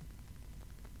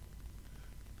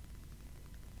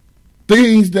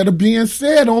things that are being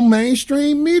said on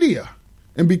mainstream media.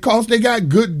 And because they got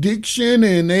good diction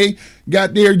and they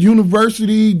got their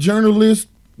university journalist,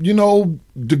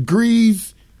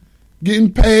 degrees,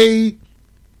 getting paid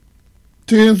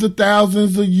tens of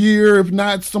thousands a year, if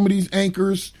not some of these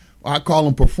anchors, I call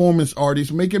them performance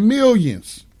artists, making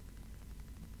millions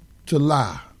to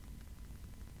lie.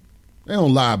 They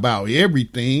don't lie about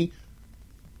everything,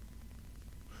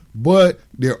 but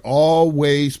they're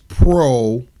always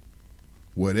pro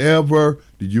whatever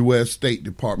the U.S. State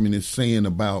Department is saying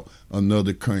about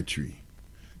another country.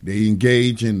 They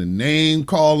engage in the name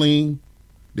calling.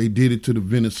 They did it to the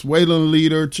Venezuelan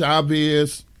leader,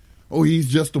 Chavez. Oh, he's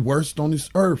just the worst on this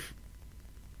earth.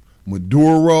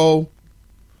 Maduro.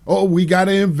 Oh, we got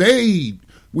to invade.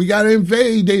 We got to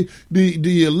invade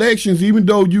the elections, even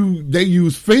though they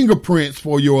use fingerprints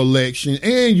for your election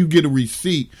and you get a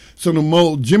receipt.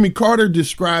 Jimmy Carter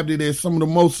described it as some of the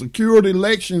most secured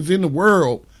elections in the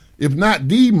world, if not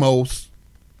the most,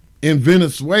 in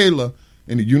Venezuela.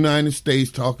 And the United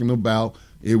States talking about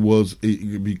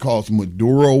because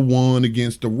Maduro won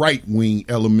against the right-wing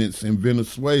elements in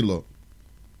Venezuela.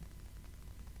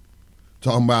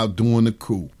 Talking about doing a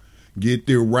coup. Get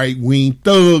their right-wing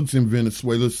thugs in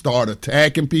Venezuela, start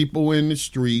attacking people in the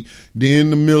street.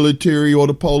 Then the military or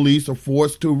the police are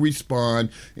forced to respond.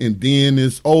 And then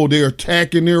they're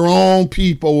attacking their own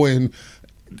people. And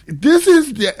this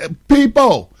is,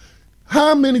 people,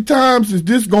 how many times is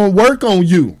this going to work on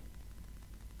you?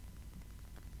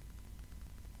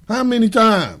 How many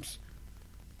times?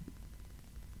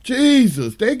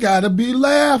 Jesus, they got to be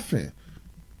laughing.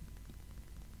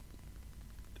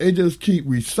 They just keep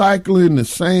recycling the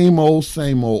same old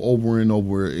over and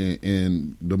over,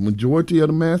 and the majority of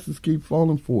the masses keep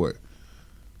falling for it.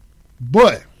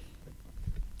 But,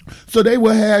 so they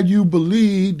will have you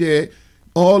believe that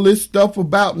all this stuff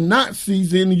about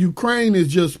Nazis in Ukraine is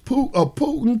just a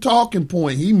Putin talking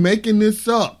point. He making this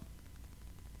up.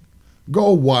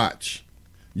 Go watch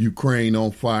Ukraine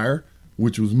on Fire,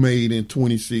 which was made in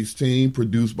 2016,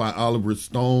 produced by Oliver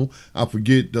Stone. I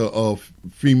forget the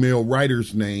female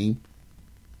writer's name.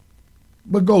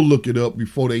 But go look it up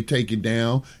before they take it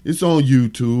down. It's on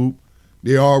YouTube.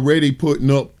 They're already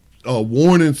putting up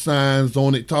warning signs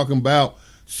on it talking about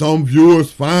some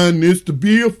viewers find this to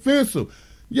be offensive.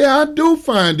 Yeah, I do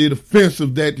find it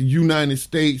offensive that the United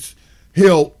States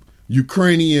helped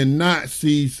Ukrainian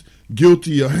Nazis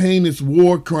guilty of heinous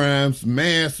war crimes,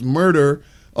 mass murder,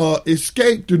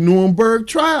 escaped the Nuremberg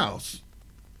trials.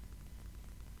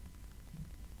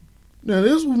 Now,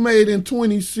 this was made in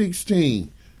 2016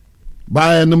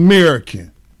 by an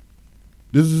American.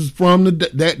 This is from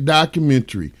that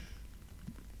documentary.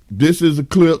 This is a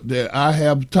clip that I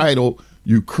have titled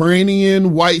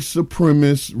Ukrainian White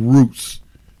Supremacist Roots.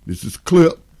 This is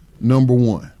clip number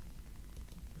 1.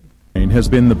 Has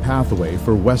been the pathway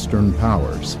for Western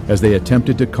powers as they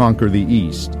attempted to conquer the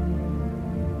East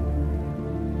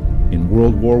in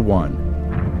World War I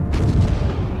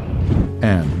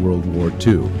and World War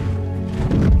II.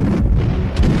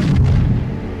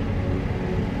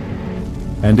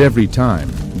 And every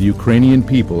time, the Ukrainian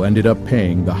people ended up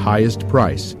paying the highest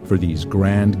price for these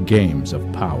grand games of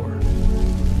power.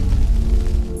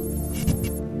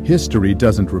 History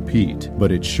doesn't repeat,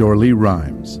 but it surely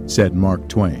rhymes, said Mark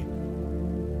Twain.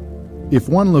 If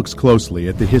one looks closely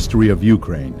at the history of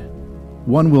Ukraine,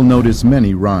 one will notice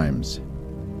many rhymes.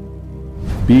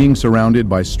 Being surrounded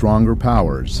by stronger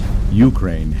powers,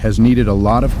 Ukraine has needed a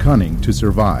lot of cunning to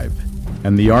survive,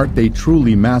 and the art they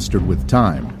truly mastered with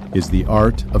time is the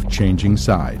art of changing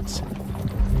sides.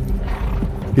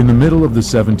 In the middle of the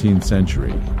 17th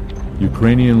century,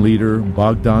 Ukrainian leader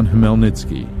Bogdan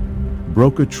Khmelnytsky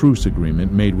broke a truce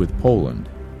agreement made with Poland,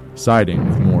 siding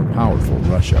with more powerful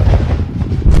Russia.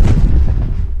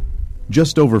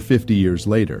 Just over 50 years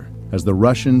later, as the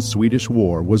Russian-Swedish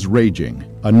War was raging,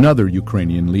 another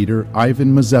Ukrainian leader,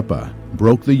 Ivan Mazepa,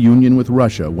 broke the union with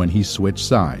Russia when he switched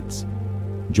sides,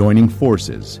 joining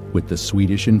forces with the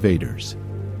Swedish invaders.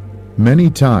 Many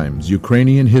times,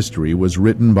 Ukrainian history was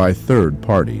written by third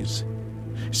parties.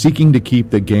 Seeking to keep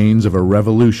the gains of a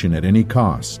revolution at any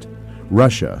cost,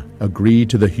 Russia agreed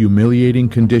to the humiliating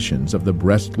conditions of the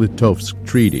Brest-Litovsk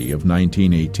Treaty of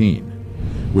 1918,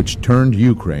 which turned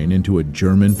Ukraine into a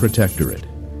German protectorate.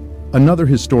 Another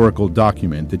historical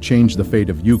document that changed the fate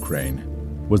of Ukraine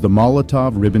was the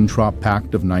Molotov-Ribbentrop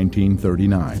Pact of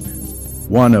 1939,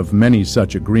 one of many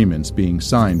such agreements being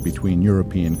signed between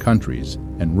European countries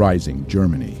and rising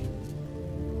Germany.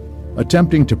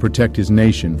 Attempting to protect his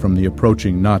nation from the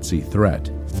approaching Nazi threat,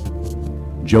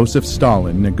 Joseph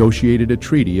Stalin negotiated a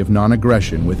treaty of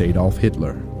non-aggression with Adolf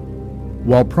Hitler.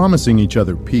 While promising each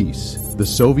other peace, the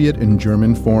Soviet and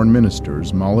German foreign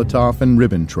ministers Molotov and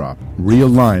Ribbentrop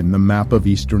realigned the map of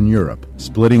Eastern Europe,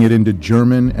 splitting it into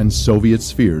German and Soviet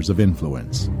spheres of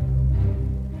influence.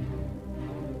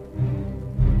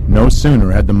 No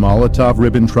sooner had the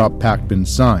Molotov-Ribbentrop Pact been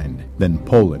signed than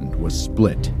Poland was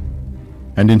split.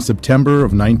 And in September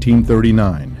of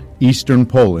 1939, Eastern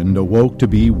Poland awoke to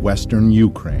be Western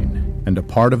Ukraine and a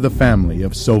part of the family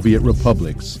of Soviet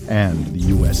republics and the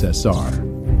USSR.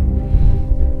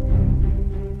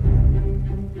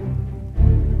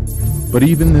 But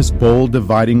even this bold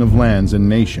dividing of lands and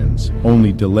nations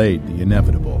only delayed the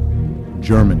inevitable.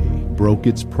 Germany broke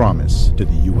its promise to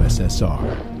the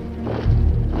USSR.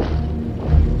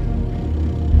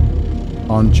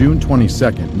 On June 22,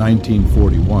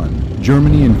 1941,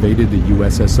 Germany invaded the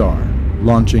USSR,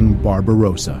 launching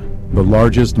Barbarossa, the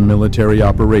largest military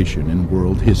operation in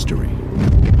world history.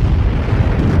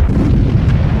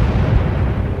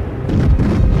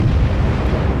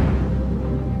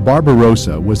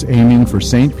 Barbarossa was aiming for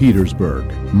St. Petersburg,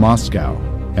 Moscow,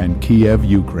 and Kiev,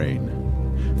 Ukraine,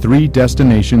 three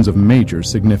destinations of major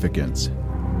significance.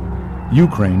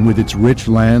 Ukraine, with its rich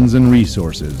lands and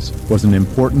resources, was an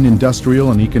important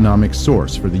industrial and economic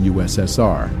source for the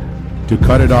USSR. To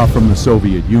cut it off from the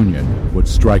Soviet Union would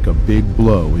strike a big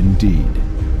blow indeed.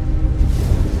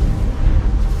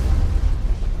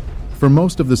 For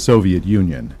most of the Soviet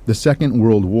Union, the Second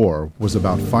World War was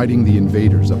about fighting the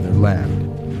invaders of their land.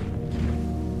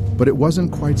 But it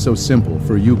wasn't quite so simple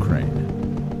for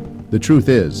Ukraine. The truth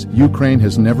is, Ukraine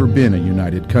has never been a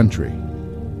united country.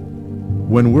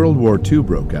 When World War II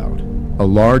broke out, a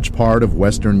large part of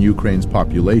Western Ukraine's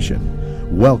population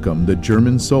welcomed the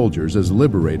German soldiers as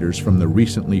liberators from the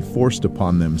recently forced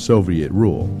upon them Soviet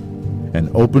rule, and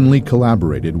openly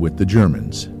collaborated with the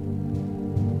Germans.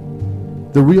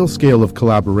 The real scale of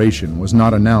collaboration was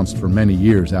not announced for many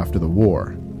years after the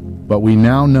war, but we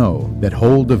now know that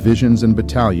whole divisions and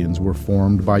battalions were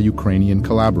formed by Ukrainian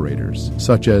collaborators,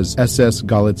 such as SS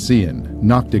Galician,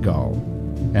 Nachtigall,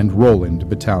 and Roland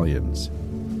battalions.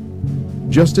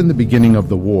 Just in the beginning of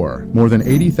the war, more than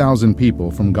 80,000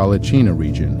 people from Galician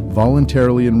region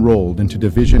voluntarily enrolled into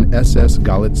Division SS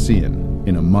Galician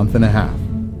in a month and a half,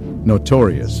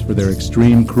 notorious for their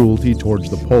extreme cruelty towards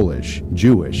the Polish,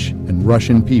 Jewish, and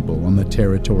Russian people on the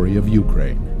territory of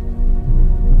Ukraine.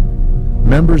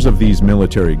 Members of these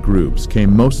military groups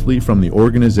came mostly from the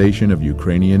Organization of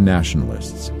Ukrainian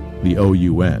Nationalists, the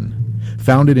OUN,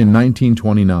 founded in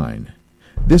 1929.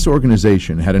 This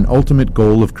organization had an ultimate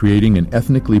goal of creating an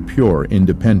ethnically pure,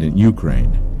 independent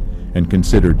Ukraine, and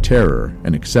considered terror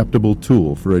an acceptable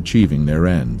tool for achieving their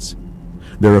ends.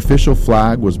 Their official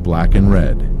flag was black and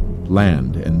red,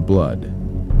 land and blood.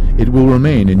 It will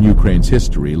remain in Ukraine's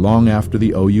history long after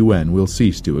the OUN will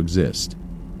cease to exist.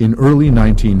 In early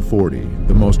 1940,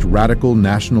 the most radical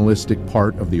nationalistic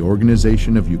part of the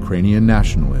Organization of Ukrainian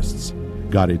Nationalists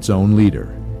got its own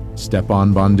leader,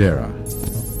 Stepan Bandera.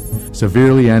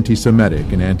 Severely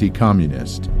anti-Semitic and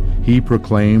anti-communist, he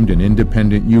proclaimed an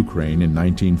independent Ukraine in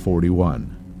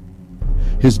 1941.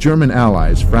 His German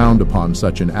allies frowned upon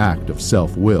such an act of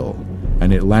self-will,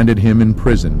 and it landed him in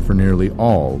prison for nearly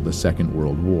all the Second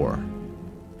World War.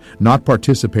 Not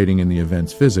participating in the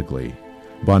events physically,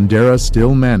 Bandera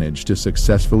still managed to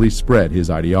successfully spread his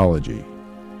ideology.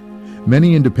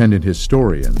 Many independent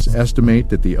historians estimate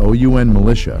that the OUN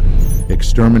militia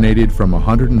exterminated from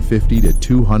 150 to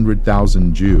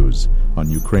 200,000 Jews on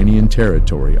Ukrainian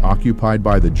territory occupied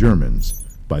by the Germans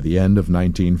by the end of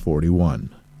 1941.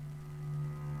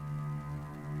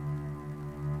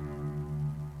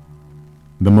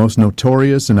 The most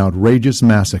notorious and outrageous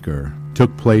massacre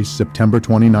took place September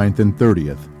 29th and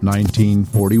 30th,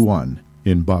 1941,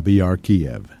 in Babi Yar,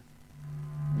 Kiev.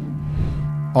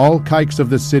 All kikes of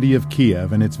the city of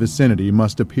Kiev and its vicinity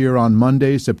must appear on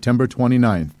Monday, September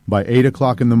 29th by 8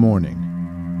 o'clock in the morning.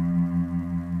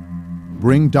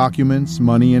 Bring documents,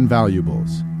 money, and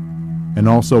valuables, and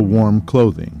also warm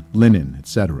clothing, linen,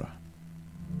 etc.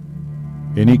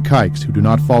 Any kikes who do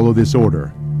not follow this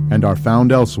order and are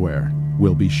found elsewhere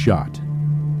will be shot.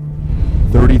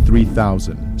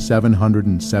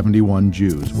 33,771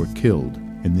 Jews were killed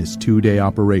in this two-day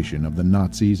operation of the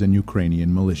Nazis and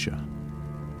Ukrainian militia.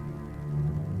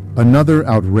 Another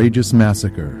outrageous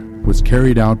massacre was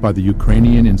carried out by the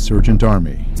Ukrainian Insurgent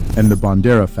Army and the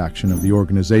Bandera faction of the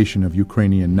Organization of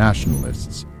Ukrainian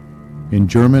Nationalists in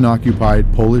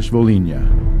German-occupied Polish Volhynia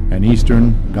and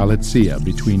eastern Galicia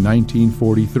between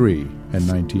 1943 and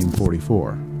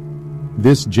 1944.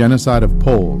 This genocide of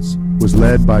Poles was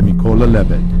led by Mykola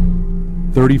Lebed.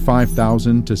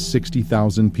 35,000 to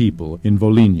 60,000 people in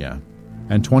Volhynia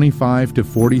and 25 to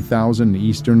 40,000 in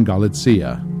eastern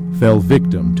Galicia fell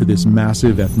victim to this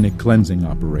massive ethnic cleansing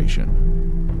operation.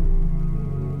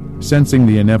 Sensing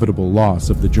the inevitable loss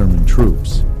of the German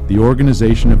troops, the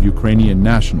Organization of Ukrainian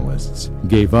Nationalists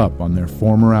gave up on their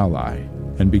former ally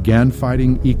and began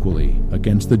fighting equally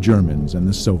against the Germans and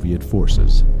the Soviet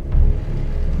forces.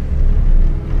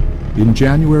 In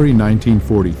January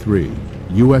 1943,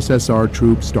 USSR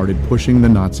troops started pushing the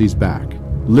Nazis back,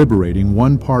 liberating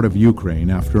one part of Ukraine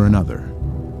after another.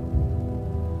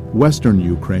 Western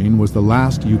Ukraine was the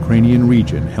last Ukrainian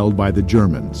region held by the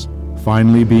Germans,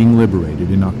 finally being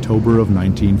liberated in October of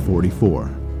 1944.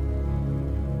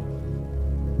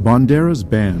 Bandera's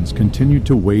bands continued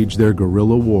to wage their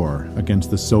guerrilla war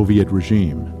against the Soviet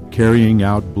regime, carrying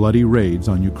out bloody raids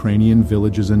on Ukrainian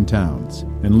villages and towns,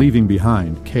 and leaving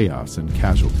behind chaos and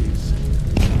casualties.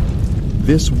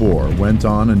 This war went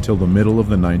on until the middle of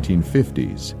the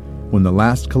 1950s, when the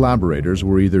last collaborators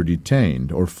were either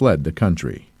detained or fled the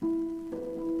country.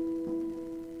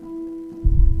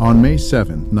 On May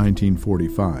 7,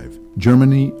 1945,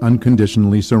 Germany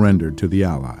unconditionally surrendered to the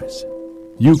Allies.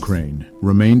 Ukraine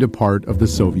remained a part of the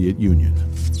Soviet Union.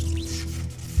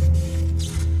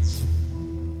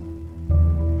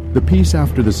 The peace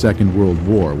after the Second World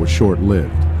War was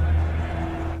short-lived.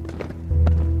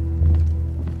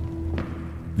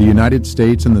 The United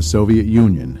States and the Soviet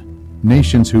Union,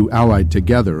 nations who allied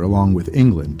together along with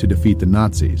England to defeat the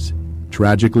Nazis,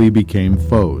 tragically became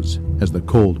foes as the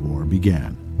Cold War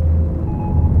began.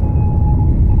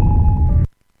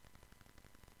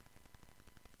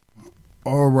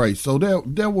 All right, so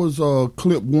that was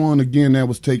clip one. Again, that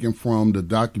was taken from the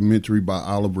documentary by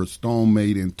Oliver Stone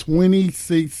made in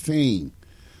 2016.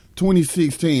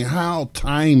 2016, how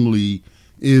timely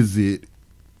is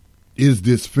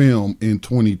this film in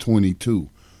 2022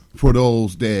 for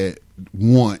those that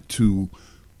want to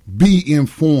be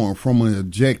informed from an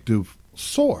objective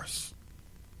source?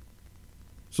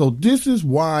 So this is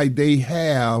why they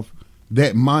have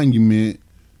that monument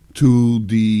to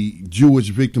the Jewish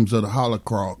victims of the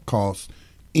Holocaust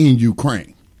in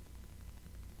Ukraine.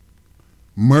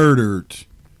 Murdered,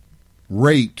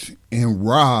 raped, and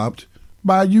robbed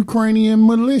by Ukrainian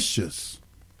militias.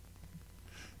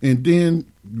 And then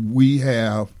we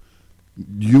have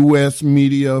U.S.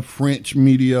 media, French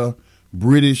media,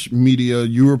 British media,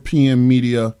 European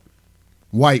media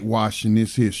whitewashing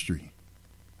this history.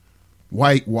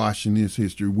 Whitewashing this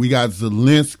history. We got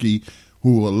Zelensky,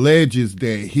 who alleges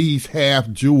that he's half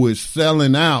Jewish,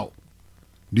 selling out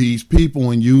these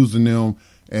people and using them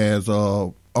as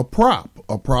a prop,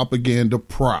 a propaganda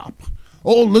prop.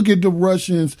 Oh, look at the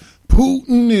Russians.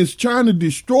 Putin is trying to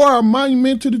destroy our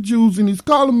monument to the Jews, and he's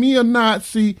calling me a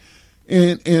Nazi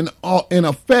and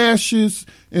a fascist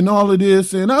and all of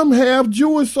this. And I'm half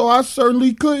Jewish, so I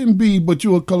certainly couldn't be, but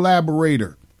you're a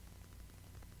collaborator.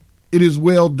 It is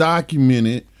well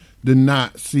documented the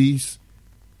Nazis,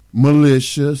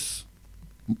 militias,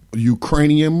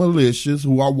 Ukrainian militias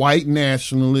who are white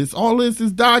nationalists, all this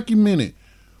is documented,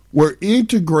 were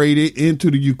integrated into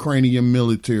the Ukrainian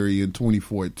military in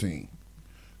 2014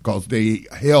 because they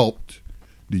helped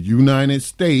the United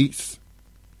States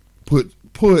put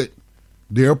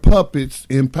their puppets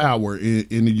in power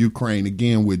in the Ukraine,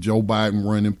 again with Joe Biden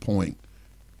running point.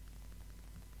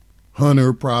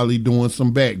 Hunter probably doing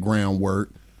some background work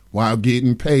while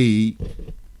getting paid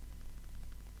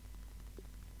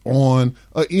on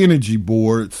an energy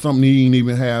board, something he didn't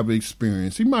even have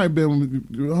experience. He might have been,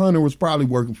 Hunter was probably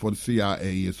working for the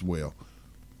CIA as well.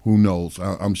 Who knows?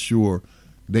 I'm sure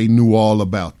they knew all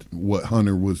about what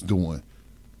Hunter was doing.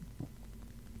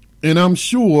 And I'm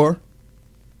sure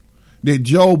that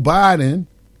Joe Biden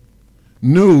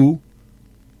knew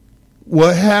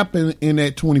what happened in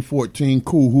that 2014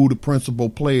 coup, who the principal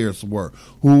players were,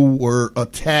 who were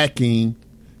attacking,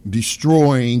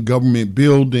 destroying government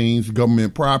buildings,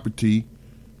 government property,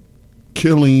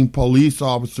 killing police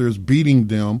officers, beating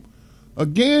them.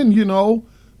 Again, you know,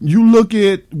 you look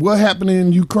at what happened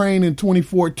in Ukraine in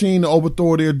 2014 to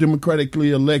overthrow their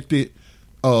democratically elected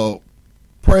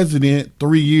president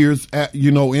 3 years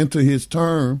into his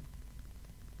term.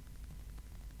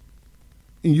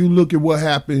 And you look at what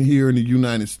happened here in the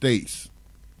United States.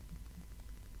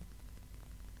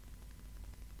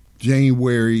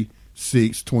 January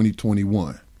 6,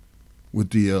 2021,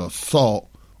 with the assault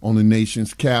on the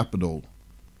nation's capital,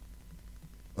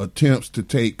 attempts to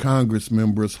take Congress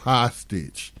members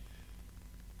hostage,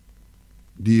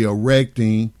 the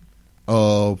erecting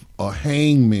of a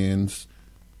hangman's,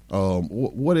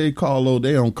 what do they call those?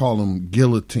 They don't call them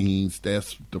guillotines.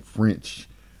 That's the French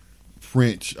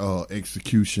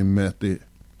execution method.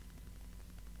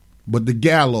 But the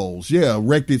gallows,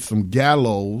 erected some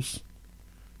gallows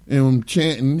and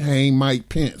chanting, "Hang Mike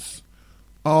Pence,"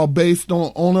 all based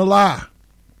on a lie.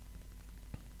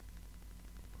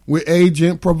 With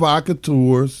agent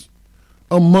provocateurs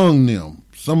among them,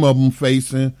 some of them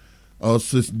facing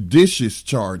seditious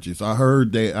charges. I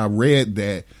read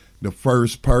that the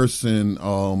first person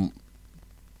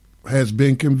has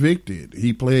been convicted.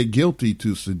 He pled guilty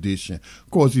to sedition.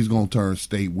 Of course, he's going to turn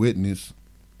state witness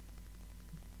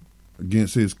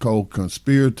against his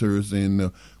co-conspirators and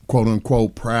the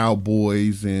quote-unquote Proud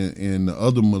Boys and the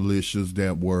other militias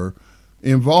that were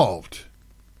involved.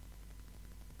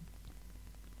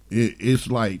 It's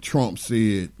like Trump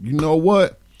said, you know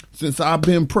what? Since I've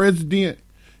been president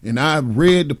and I've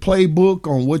read the playbook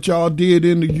on what y'all did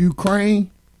in the Ukraine,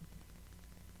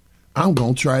 I'm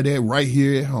going to try that right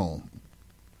here at home.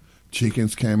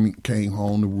 Chickens came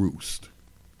home to roost.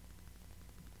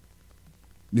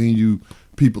 Then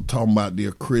people talking about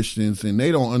they're Christians and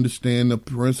they don't understand the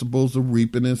principles of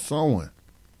reaping and sowing.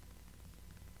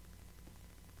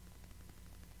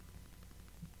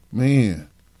 Man.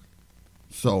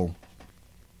 So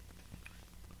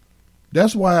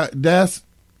that's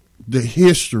the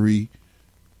history,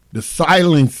 the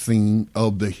silencing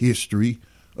of the history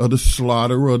of the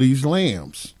slaughter of these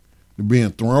lambs. They're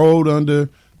being thrown under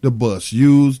the bus,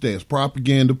 used as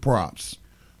propaganda props,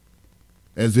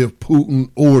 as if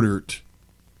Putin ordered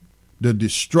the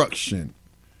destruction,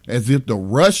 as if the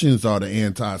Russians are the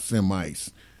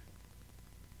anti-Semites.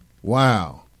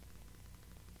 Wow.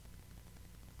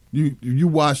 You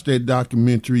watch that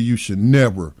documentary, you should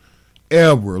never,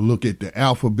 ever look at the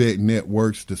alphabet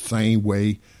networks the same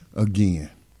way again.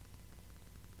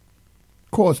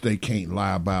 Of course, they can't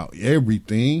lie about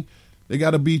everything. They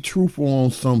got to be truthful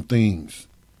on some things,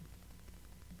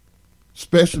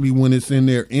 especially when it's in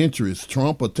their interest.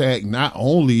 Trump attacked not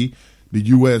only the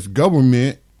U.S.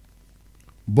 government,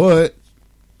 but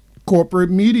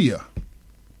corporate media.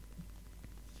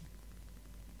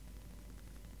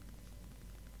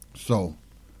 So,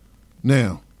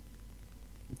 now,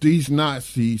 these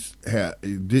Nazis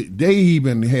they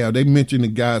mentioned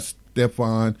the guy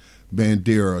Stefan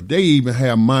Bandera. They even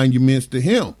have monuments to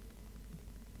him.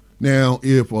 Now,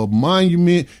 if a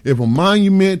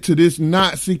monument to this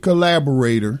Nazi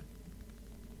collaborator,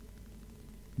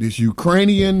 this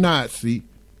Ukrainian Nazi,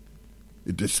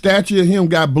 if the statue of him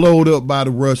got blown up by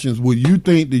the Russians, would you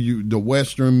think the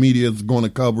Western media is going to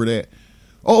cover that?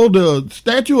 Oh, the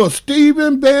statue of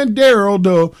Stephen Bandera,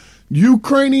 the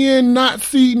Ukrainian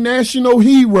Nazi national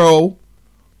hero,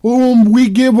 whom we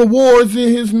give awards in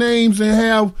his names and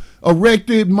have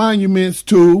erected monuments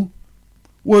to,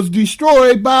 was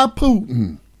destroyed by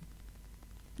Putin.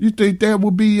 You think that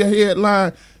would be a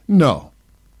headline? No.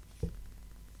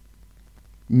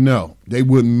 No, they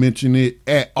wouldn't mention it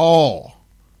at all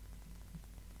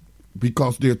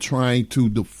because they're trying to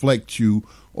deflect you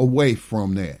away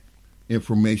from that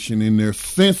information, and they're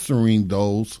censoring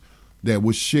those that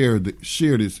would share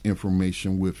this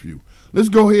information with you. Let's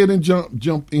go ahead and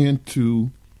jump into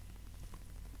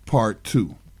part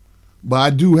 2. But I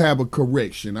do have a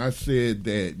correction. I said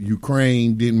that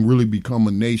Ukraine didn't really become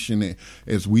a nation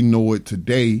as we know it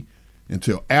today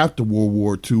until after World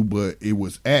War II, but it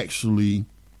was actually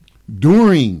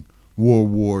during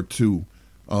World War II,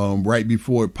 right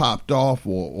before it popped off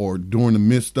or during the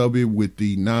midst of it, with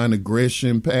the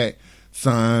non-aggression pact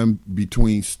signed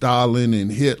between Stalin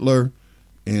and Hitler.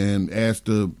 And as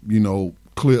the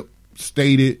clip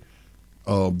stated,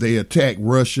 they attacked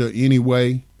Russia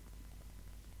anyway.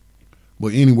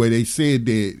 But anyway, they said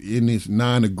that in this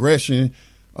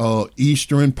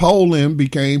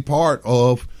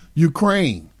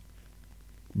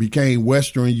became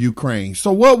Western Ukraine.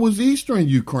 So what was Eastern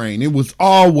Ukraine? It was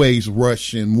always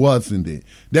Russian, wasn't it?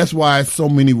 That's why so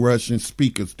many Russian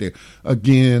speakers there.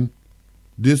 Again,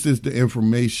 this is the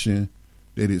information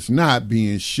that is not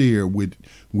being shared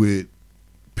with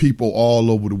people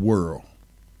all over the world,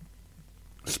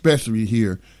 especially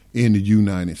here in the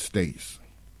United States.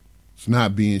 It's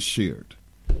not being shared.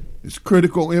 It's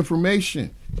critical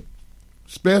information,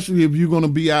 especially if you're going to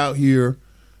be out here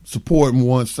supporting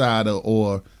one side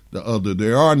or the other.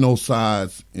 There are no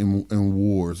sides in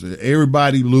wars.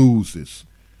 Everybody loses.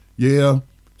 Yeah,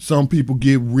 some people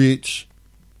get rich.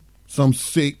 Some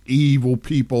sick, evil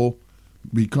people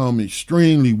become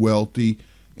extremely wealthy,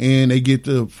 and they get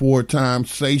to 4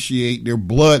 times satiate their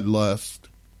bloodlust.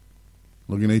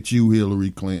 Looking at you,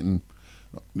 Hillary Clinton.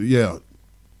 Yeah.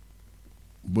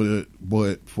 But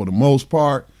for the most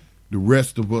part, the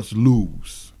rest of us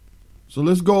lose. So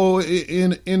let's go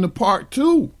in the part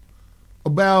 2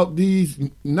 about these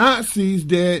Nazis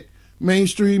that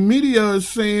mainstream media is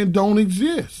saying don't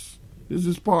exist. This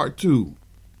is part 2.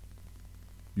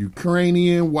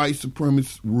 Ukrainian white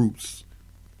supremacist roots.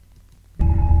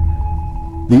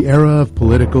 The era of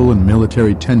political and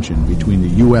military tension between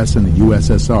the U.S. and the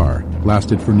USSR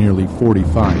lasted for nearly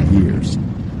 45 years,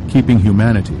 keeping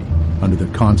humanity under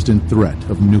the constant threat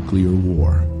of nuclear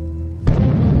war.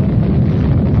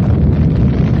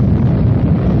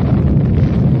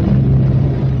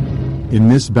 In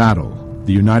this battle,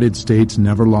 the United States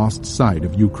never lost sight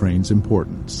of Ukraine's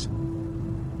importance.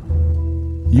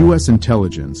 U.S.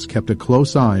 intelligence kept a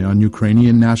close eye on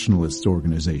Ukrainian nationalist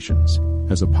organizations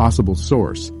as a possible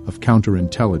source of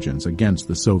counterintelligence against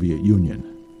the Soviet Union.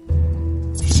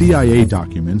 CIA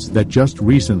documents that just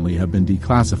recently have been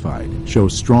declassified show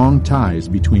strong ties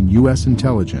between U.S.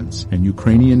 intelligence and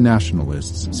Ukrainian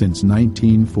nationalists since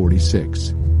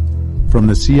 1946. From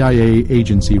the CIA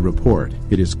agency report,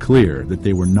 it is clear that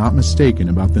they were not mistaken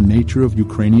about the nature of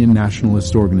Ukrainian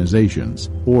nationalist organizations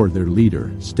or their leader,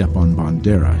 Stepan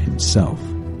Bandera himself.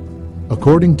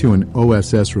 According to an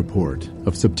OSS report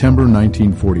of September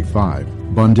 1945,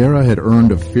 Bandera had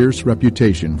earned a fierce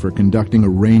reputation for conducting a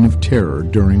reign of terror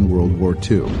during World War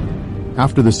II.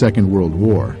 After the Second World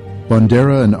War,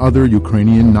 Bandera and other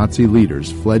Ukrainian Nazi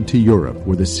leaders fled to Europe,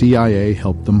 where the CIA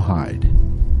helped them hide.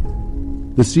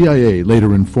 The CIA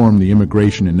later informed the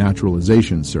Immigration and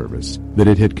Naturalization Service that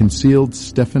it had concealed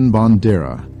Stepan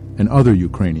Bandera and other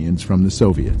Ukrainians from the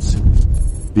Soviets.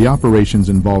 The operations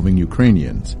involving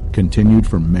Ukrainians continued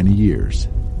for many years.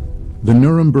 The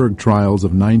Nuremberg trials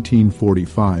of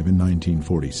 1945 and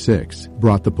 1946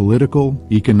 brought the political,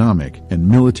 economic, and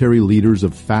military leaders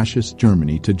of fascist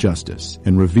Germany to justice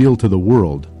and revealed to the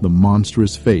world the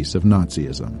monstrous face of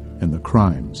Nazism and the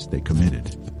crimes they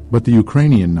committed. But the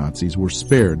Ukrainian Nazis were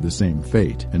spared the same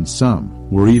fate, and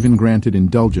some were even granted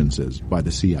indulgences by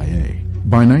the CIA.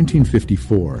 By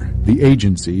 1954, the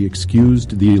agency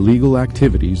excused the illegal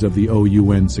activities of the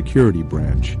OUN security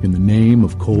branch in the name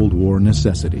of Cold War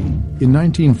necessity. In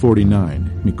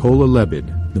 1949, Mykola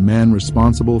Lebed, the man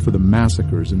responsible for the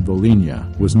massacres in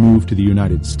Volhynia, was moved to the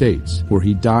United States, where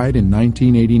he died in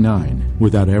 1989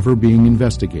 without ever being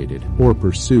investigated or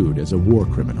pursued as a war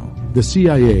criminal. The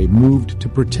CIA moved to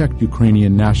protect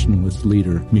Ukrainian nationalist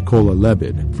leader Mykola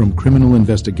Lebed from criminal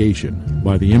investigation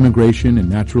by the Immigration and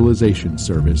Naturalization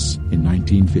Service in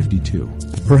 1952.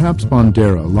 Perhaps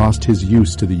Bandera lost his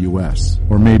use to the U.S.,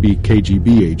 or maybe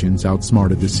KGB agents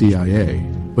outsmarted the CIA.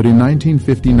 But in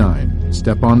 1959,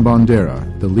 Stepan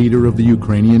Bandera, the leader of the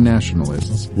Ukrainian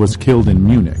nationalists, was killed in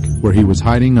Munich, where he was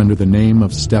hiding under the name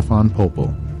of Stefan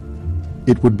Popel.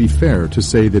 It would be fair to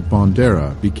say that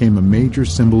Bandera became a major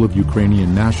symbol of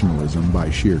Ukrainian nationalism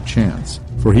by sheer chance,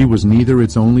 for he was neither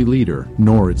its only leader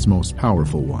nor its most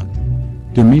powerful one.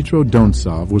 Dmytro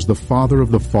Dontsov was the father of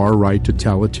the far-right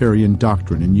totalitarian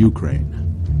doctrine in Ukraine.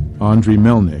 Andriy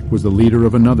Melnik was the leader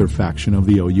of another faction of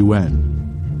the OUN.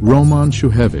 Roman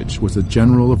Shuhevich was a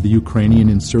general of the Ukrainian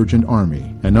insurgent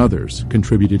army, and others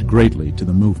contributed greatly to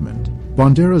the movement.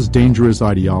 Bandera's dangerous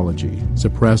ideology,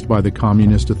 suppressed by the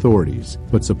communist authorities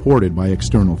but supported by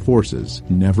external forces,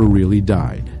 never really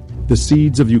died. The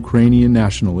seeds of Ukrainian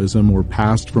nationalism were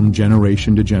passed from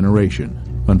generation to generation.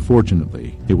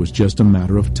 Unfortunately, it was just a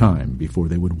matter of time before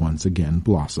they would once again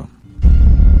blossom.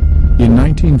 In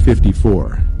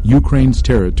 1954, Ukraine's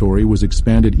territory was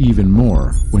expanded even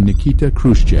more when Nikita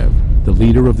Khrushchev, the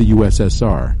leader of the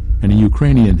USSR and a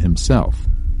Ukrainian himself,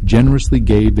 generously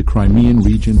gave the Crimean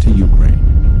region to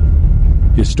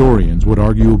Ukraine. Historians would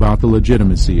argue about the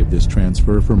legitimacy of this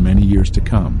transfer for many years to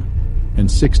come,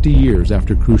 and 60 years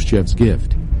after Khrushchev's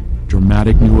gift,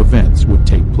 dramatic new events would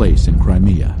take place in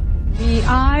Crimea. The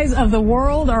eyes of the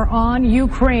world are on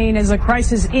Ukraine as the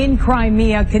crisis in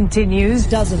Crimea continues.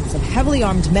 Dozens of heavily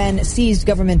armed men seized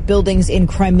government buildings in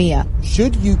Crimea.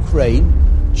 Should Ukraine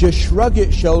just shrug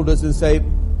its shoulders and say,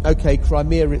 okay,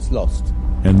 Crimea, it's lost?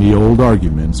 And the old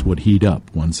arguments would heat up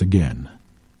once again.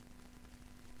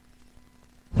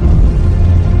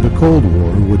 The Cold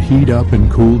War would heat up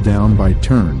and cool down by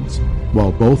turns,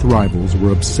 while both rivals were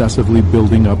obsessively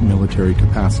building up military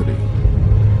capacity.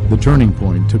 The turning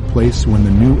point took place when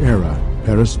the new era,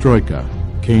 Perestroika,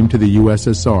 came to the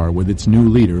USSR with its new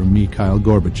leader, Mikhail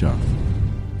Gorbachev,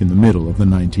 in the middle of the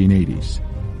 1980s.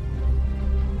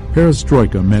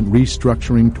 Perestroika meant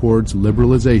restructuring towards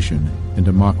liberalization and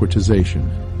democratization.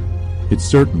 It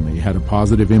certainly had a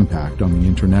positive impact on the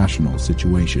international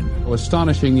situation.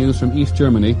 Astonishing news from East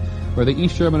Germany, where the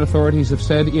East German authorities have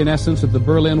said, in essence, that the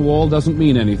Berlin Wall doesn't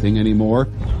mean anything anymore.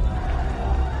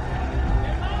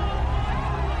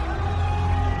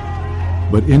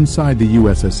 But inside the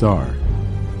USSR,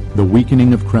 the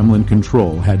weakening of Kremlin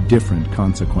control had different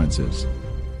consequences.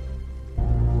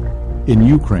 In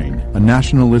Ukraine, a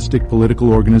nationalistic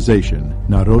political organization,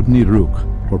 Narodny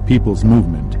Ruch, or People's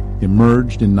Movement,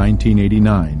 emerged in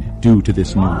 1989 due to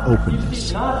this new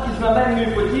openness.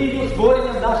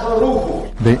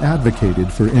 They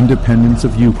advocated for independence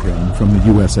of Ukraine from the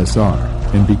USSR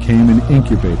and became an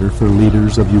incubator for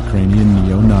leaders of Ukrainian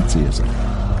neo-Nazism.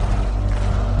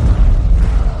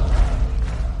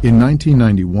 In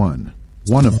 1991,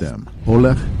 one of them,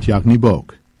 Oleg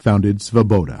Tyagnybok, founded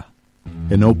Svoboda,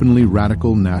 an openly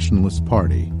radical nationalist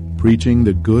party preaching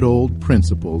the good old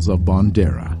principles of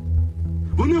Bandera.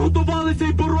 Вони готувалися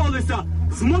і боролися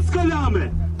з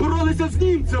москалями, боролися з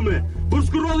німцями,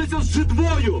 боролися з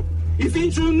жидвою і з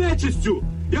іншою нечистю,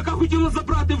 яка хотіла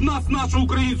забрати в нас нашу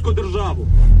українську державу.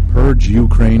 Purge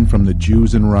Ukraine from the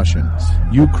Jews and Russians,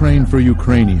 Ukraine for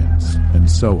Ukrainians, and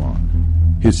so on.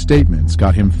 His statements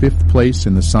got him 5th place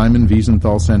in the Simon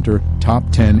Wiesenthal Center Top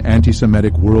 10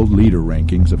 Anti-Semitic World Leader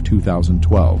Rankings of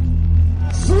 2012.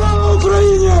 Slava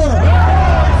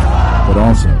Ukraine! But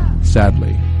also,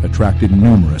 sadly, attracted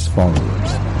numerous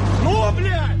followers.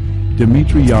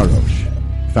 Dmitry Yarosh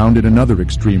founded another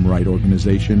extreme right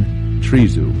organization,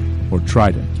 Trizu, or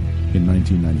Trident, in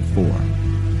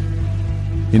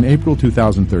 1994. In April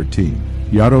 2013,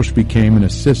 Yarosh became an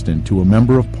assistant to a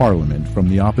member of parliament from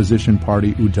the opposition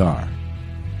party Udar.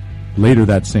 Later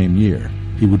that same year,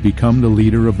 he would become the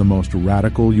leader of the most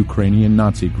radical Ukrainian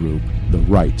Nazi group, the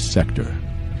Right Sector.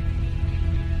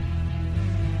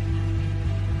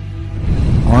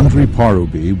 Andrei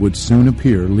Parubi would soon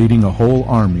appear leading a whole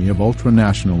army of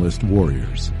ultra-nationalist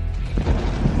warriors.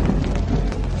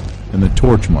 And the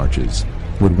torch marches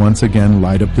would once again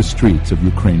light up the streets of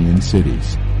Ukrainian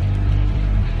cities.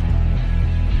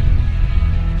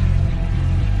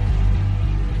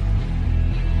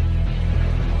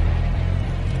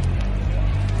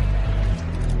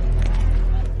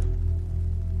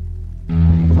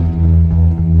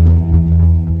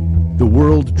 The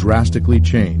world drastically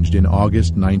changed in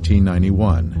August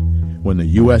 1991, when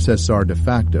the USSR de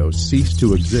facto ceased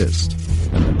to exist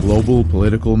and the global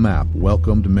political map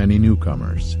welcomed many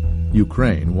newcomers,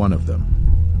 Ukraine one of them.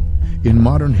 In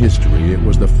modern history, it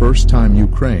was the first time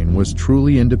Ukraine was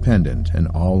truly independent and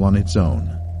all on its own.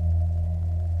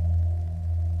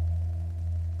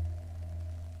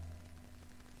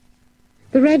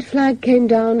 The red flag came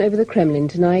down over the Kremlin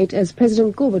tonight as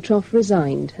President Gorbachev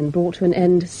resigned and brought to an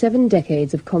end 7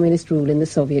 decades of communist rule in the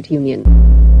Soviet Union.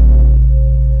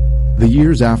 The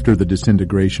years after the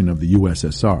disintegration of the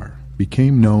USSR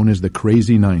became known as the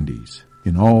Crazy 90s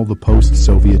in all the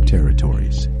post-Soviet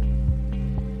territories.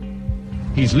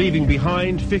 He's leaving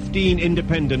behind 15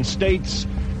 independent states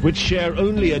which share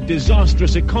only a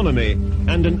disastrous economy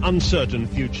and an uncertain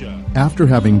future. After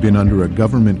having been under a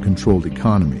government-controlled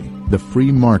economy, the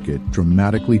free market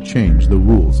dramatically changed the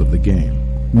rules of the game.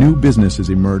 New businesses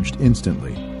emerged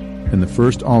instantly, and the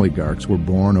first oligarchs were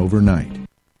born overnight.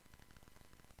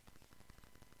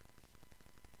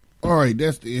 All right,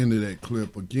 that's the end of that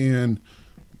clip. Again,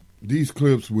 these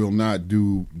clips will not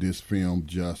do this film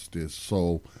justice.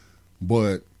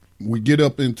 But we get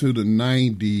up into the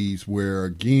 90s where,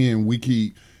 again, we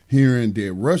keep hearing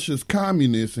that Russia's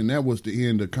communist, and that was the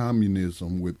end of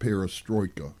communism with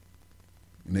Perestroika.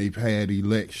 And they've had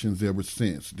elections ever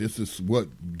since. This is what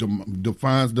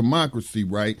defines democracy,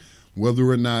 right? Whether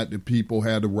or not the people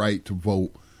have the right to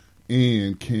vote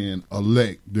and can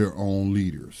elect their own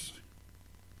leaders.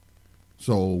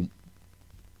 So,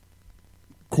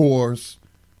 of course,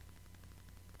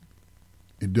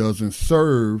 it doesn't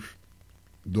serve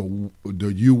the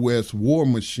U.S. war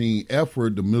machine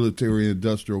effort, the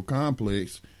military-industrial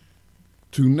complex,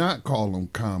 to not call them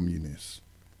communists.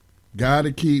 Got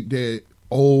to keep that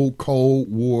old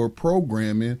Cold War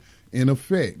programming in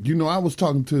effect. You know, I was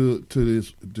talking to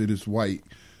this white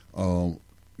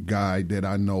guy that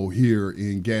I know here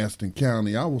in Gaston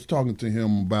County. I was talking to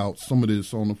him about some of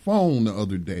this on the phone the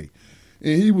other day.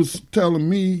 And he was telling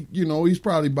me, you know, he's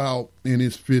probably about in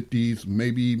his 50s,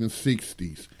 maybe even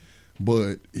 60s.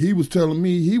 But he was telling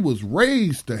me he was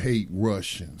raised to hate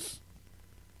Russians.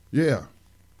 Yeah.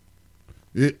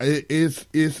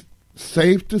 It's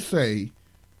safe to say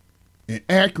and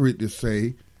accurate to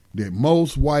say that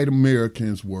most white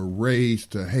Americans were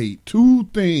raised to hate two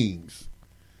things.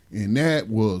 And that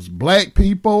was black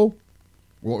people,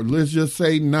 or let's just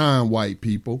say non-white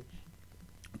people,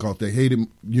 because they hated,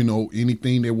 you know,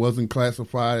 anything that wasn't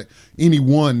classified,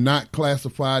 anyone not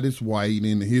classified as white,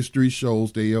 and the history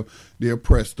shows they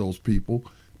oppressed those people,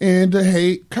 and to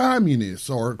hate communists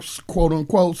or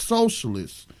quote-unquote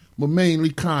socialists, but mainly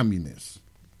communists.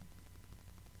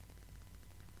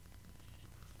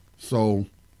 So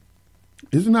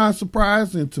it's not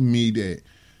surprising to me that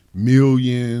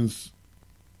millions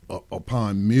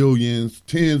upon millions,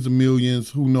 tens of millions,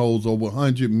 who knows, over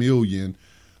 100 million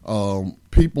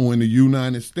people in the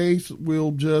United States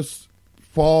will just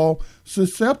fall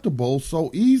susceptible so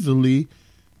easily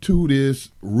to this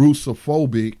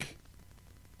Russophobic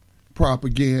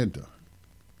propaganda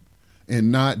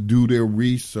and not do their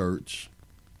research,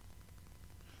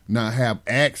 not have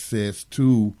access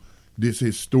to this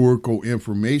historical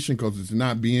information because it's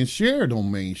not being shared on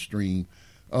mainstream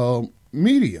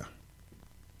media.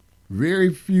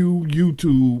 Very few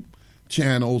YouTube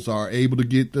channels are able to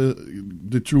get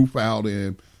the truth out,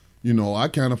 and you know, I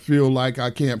kind of feel like I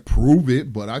can't prove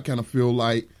it, but I kind of feel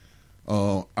like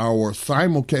our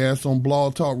simulcast on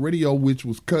Blog Talk Radio, which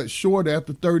was cut short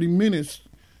after 30 minutes,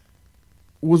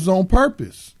 was on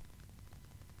purpose.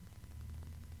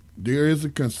 There is a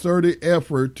concerted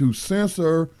effort to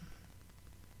censor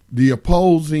the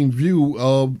opposing view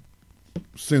of,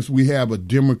 since we have a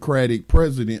Democratic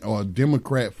president or a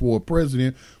Democrat for a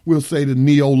president, we'll say the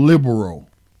neoliberal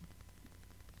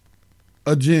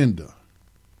agenda.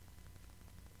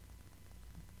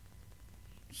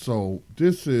 So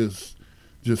this is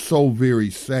just so very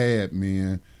sad,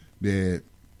 man, that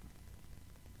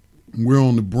we're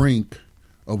on the brink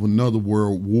of another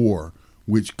world war,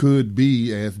 which could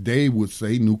be, as Dave would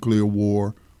say, nuclear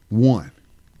war 1.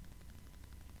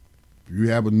 If you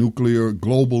have a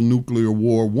global nuclear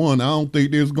war 1, I don't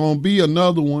think there's going to be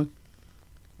another one.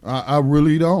 I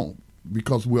really don't,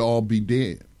 because we'll all be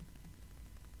dead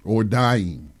or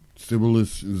dying.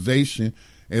 Civilization,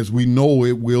 as we know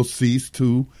it, will cease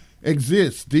to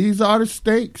exist. These are the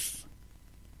stakes.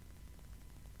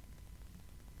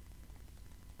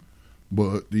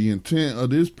 But the intent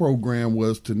of this program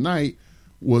tonight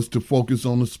was to focus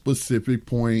on a specific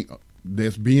point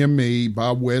that's being made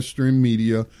by Western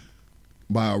media,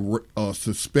 by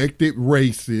suspected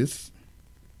racists,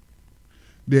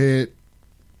 that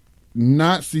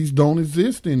Nazis don't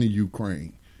exist in the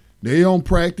Ukraine. They don't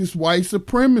practice white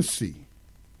supremacy.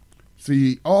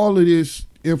 See, all of this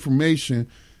information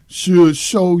should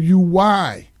show you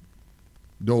why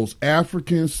those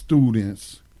African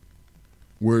students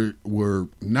were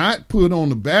not put on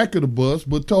the back of the bus,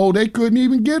 but told they couldn't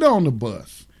even get on the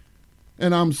bus.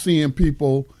 And I'm seeing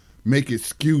people make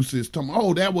excuses to,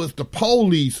 oh, that was the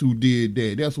police who did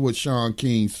that. That's what Shaun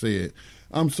King said.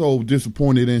 I'm so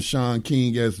disappointed in Shaun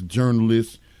King as a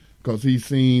journalist, because he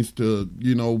seems to,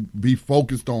 you know, be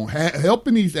focused on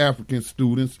helping these African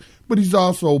students, but he's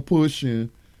also pushing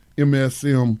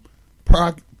MSM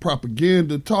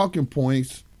propaganda talking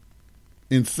points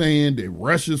and saying that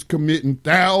Russia's committing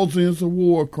thousands of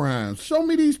war crimes. Show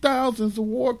me these thousands of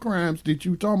war crimes that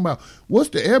you talking about. What's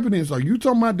the evidence? Are you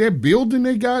talking about that building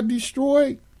that got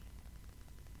destroyed?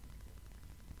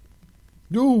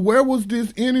 Dude, where was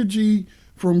this energy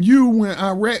from you when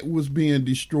Iraq was being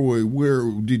destroyed?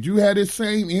 Where did you have the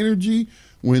same energy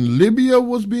when Libya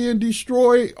was being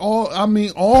destroyed?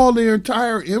 All their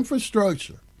entire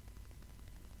infrastructure.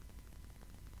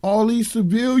 All these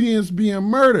civilians being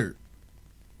murdered.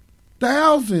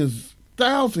 Thousands.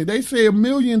 They say 1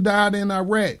 million died in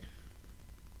Iraq.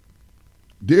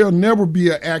 There'll never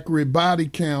be an accurate body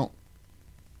count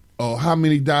of how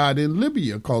many died in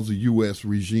Libya because of U.S.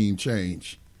 regime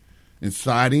change. And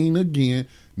siding again,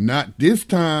 not this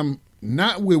time,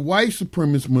 not with white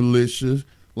supremacist militias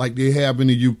like they have in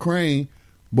the Ukraine,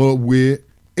 but with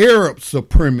Arab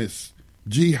supremacists,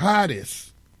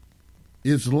 jihadists,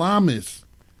 Islamists.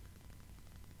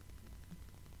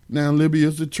 Now, Libya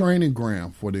is a training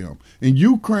ground for them. And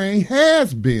Ukraine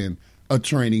has been a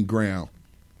training ground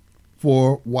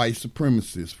for white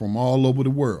supremacists from all over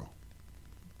the world.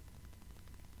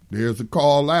 There's a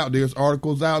call out. There's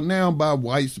articles out now by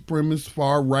white supremacist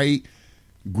far-right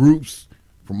groups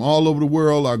from all over the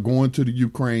world are going to the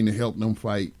Ukraine to help them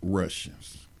fight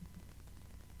Russians.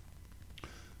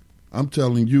 I'm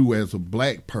telling you, as a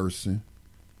black person,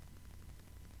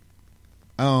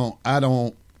 I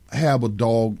don't have a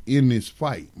dog in this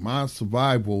fight. My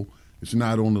survival is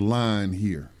not on the line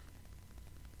here.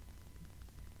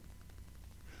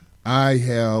 I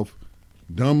have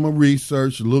done my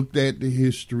research, looked at the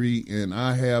history, and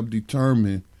I have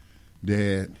determined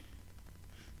that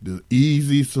the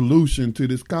easy solution to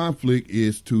this conflict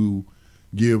is to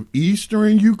give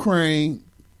eastern Ukraine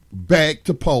back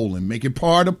to Poland, make it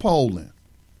part of Poland.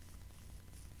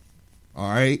 All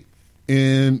right?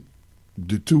 And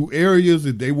the two areas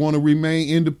that they want to remain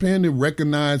independent,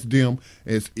 recognize them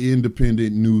as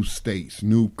independent new states,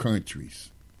 new countries.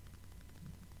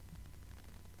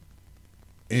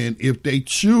 And if they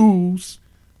choose,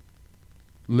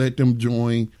 let them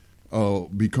join,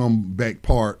 become back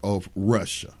part of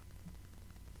Russia,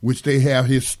 which they have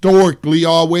historically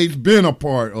always been a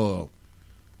part of.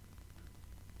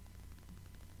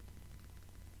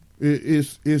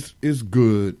 It's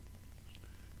good.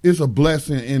 It's a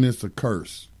blessing and it's a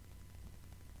curse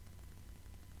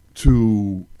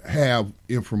to have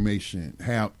information,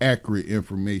 have accurate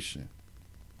information.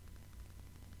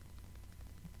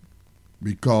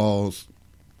 Because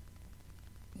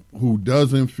who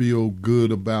doesn't feel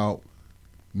good about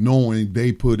knowing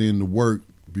they put in the work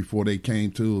before they came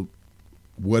to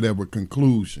whatever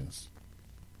conclusions?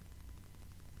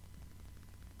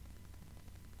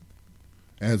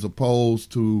 As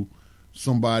opposed to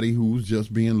somebody who's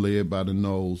just being led by the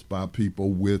nose by people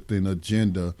with an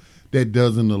agenda that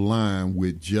doesn't align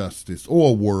with justice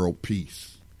or world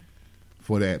peace,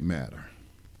 for that matter.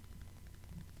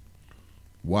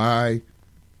 Why?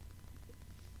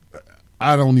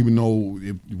 I don't even know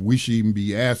if we should even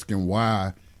be asking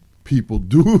why people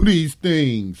do these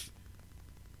things.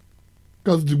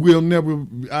 Because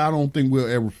I don't think we'll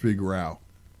ever figure out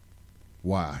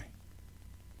why.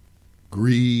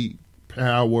 Greed,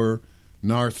 power,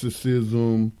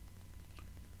 narcissism.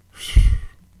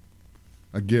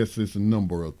 I guess it's a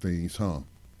number of things, huh?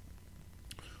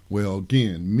 Well,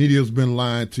 again, media's been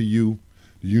lying to you.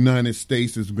 The United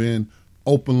States has been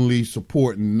openly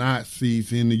supporting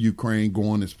Nazis in the Ukraine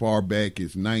going as far back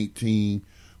as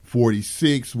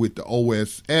 1946 with the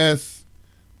OSS,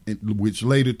 which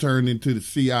later turned into the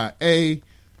CIA,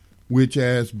 which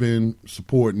has been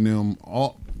supporting them.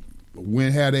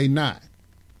 When had they not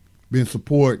been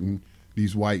supporting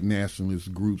these white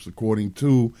nationalist groups? According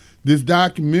to this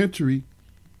documentary,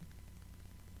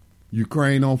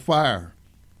 Ukraine on Fire,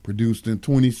 produced in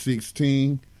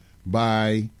 2016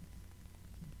 by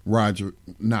Oliver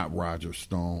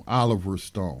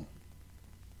Stone.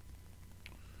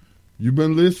 You've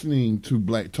been listening to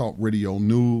Black Talk Radio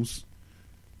News,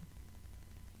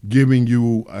 giving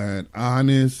you an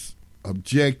honest,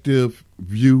 objective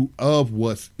view of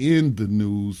what's in the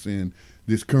news and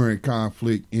this current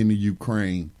conflict in the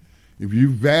Ukraine. If you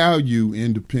value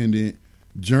independent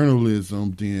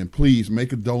journalism, then please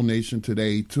make a donation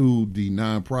today to the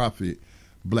nonprofit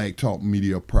Black Talk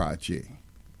Media Project.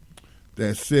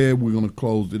 That said, we're going to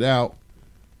close it out.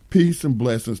 Peace and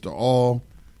blessings to all.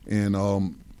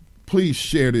 And please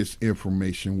share this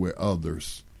information with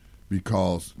others,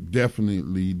 because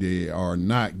definitely they are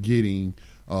not getting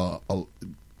a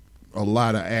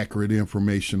lot of accurate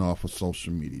information off of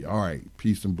social media. All right.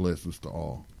 Peace and blessings to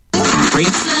all. No,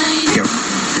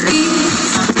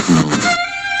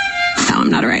 I'm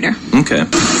not a writer. Okay.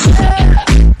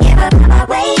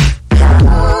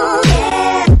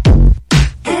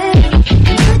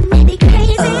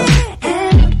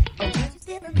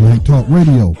 Black Talk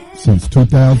Radio since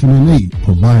 2008,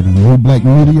 providing real black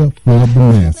media for the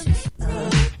masses.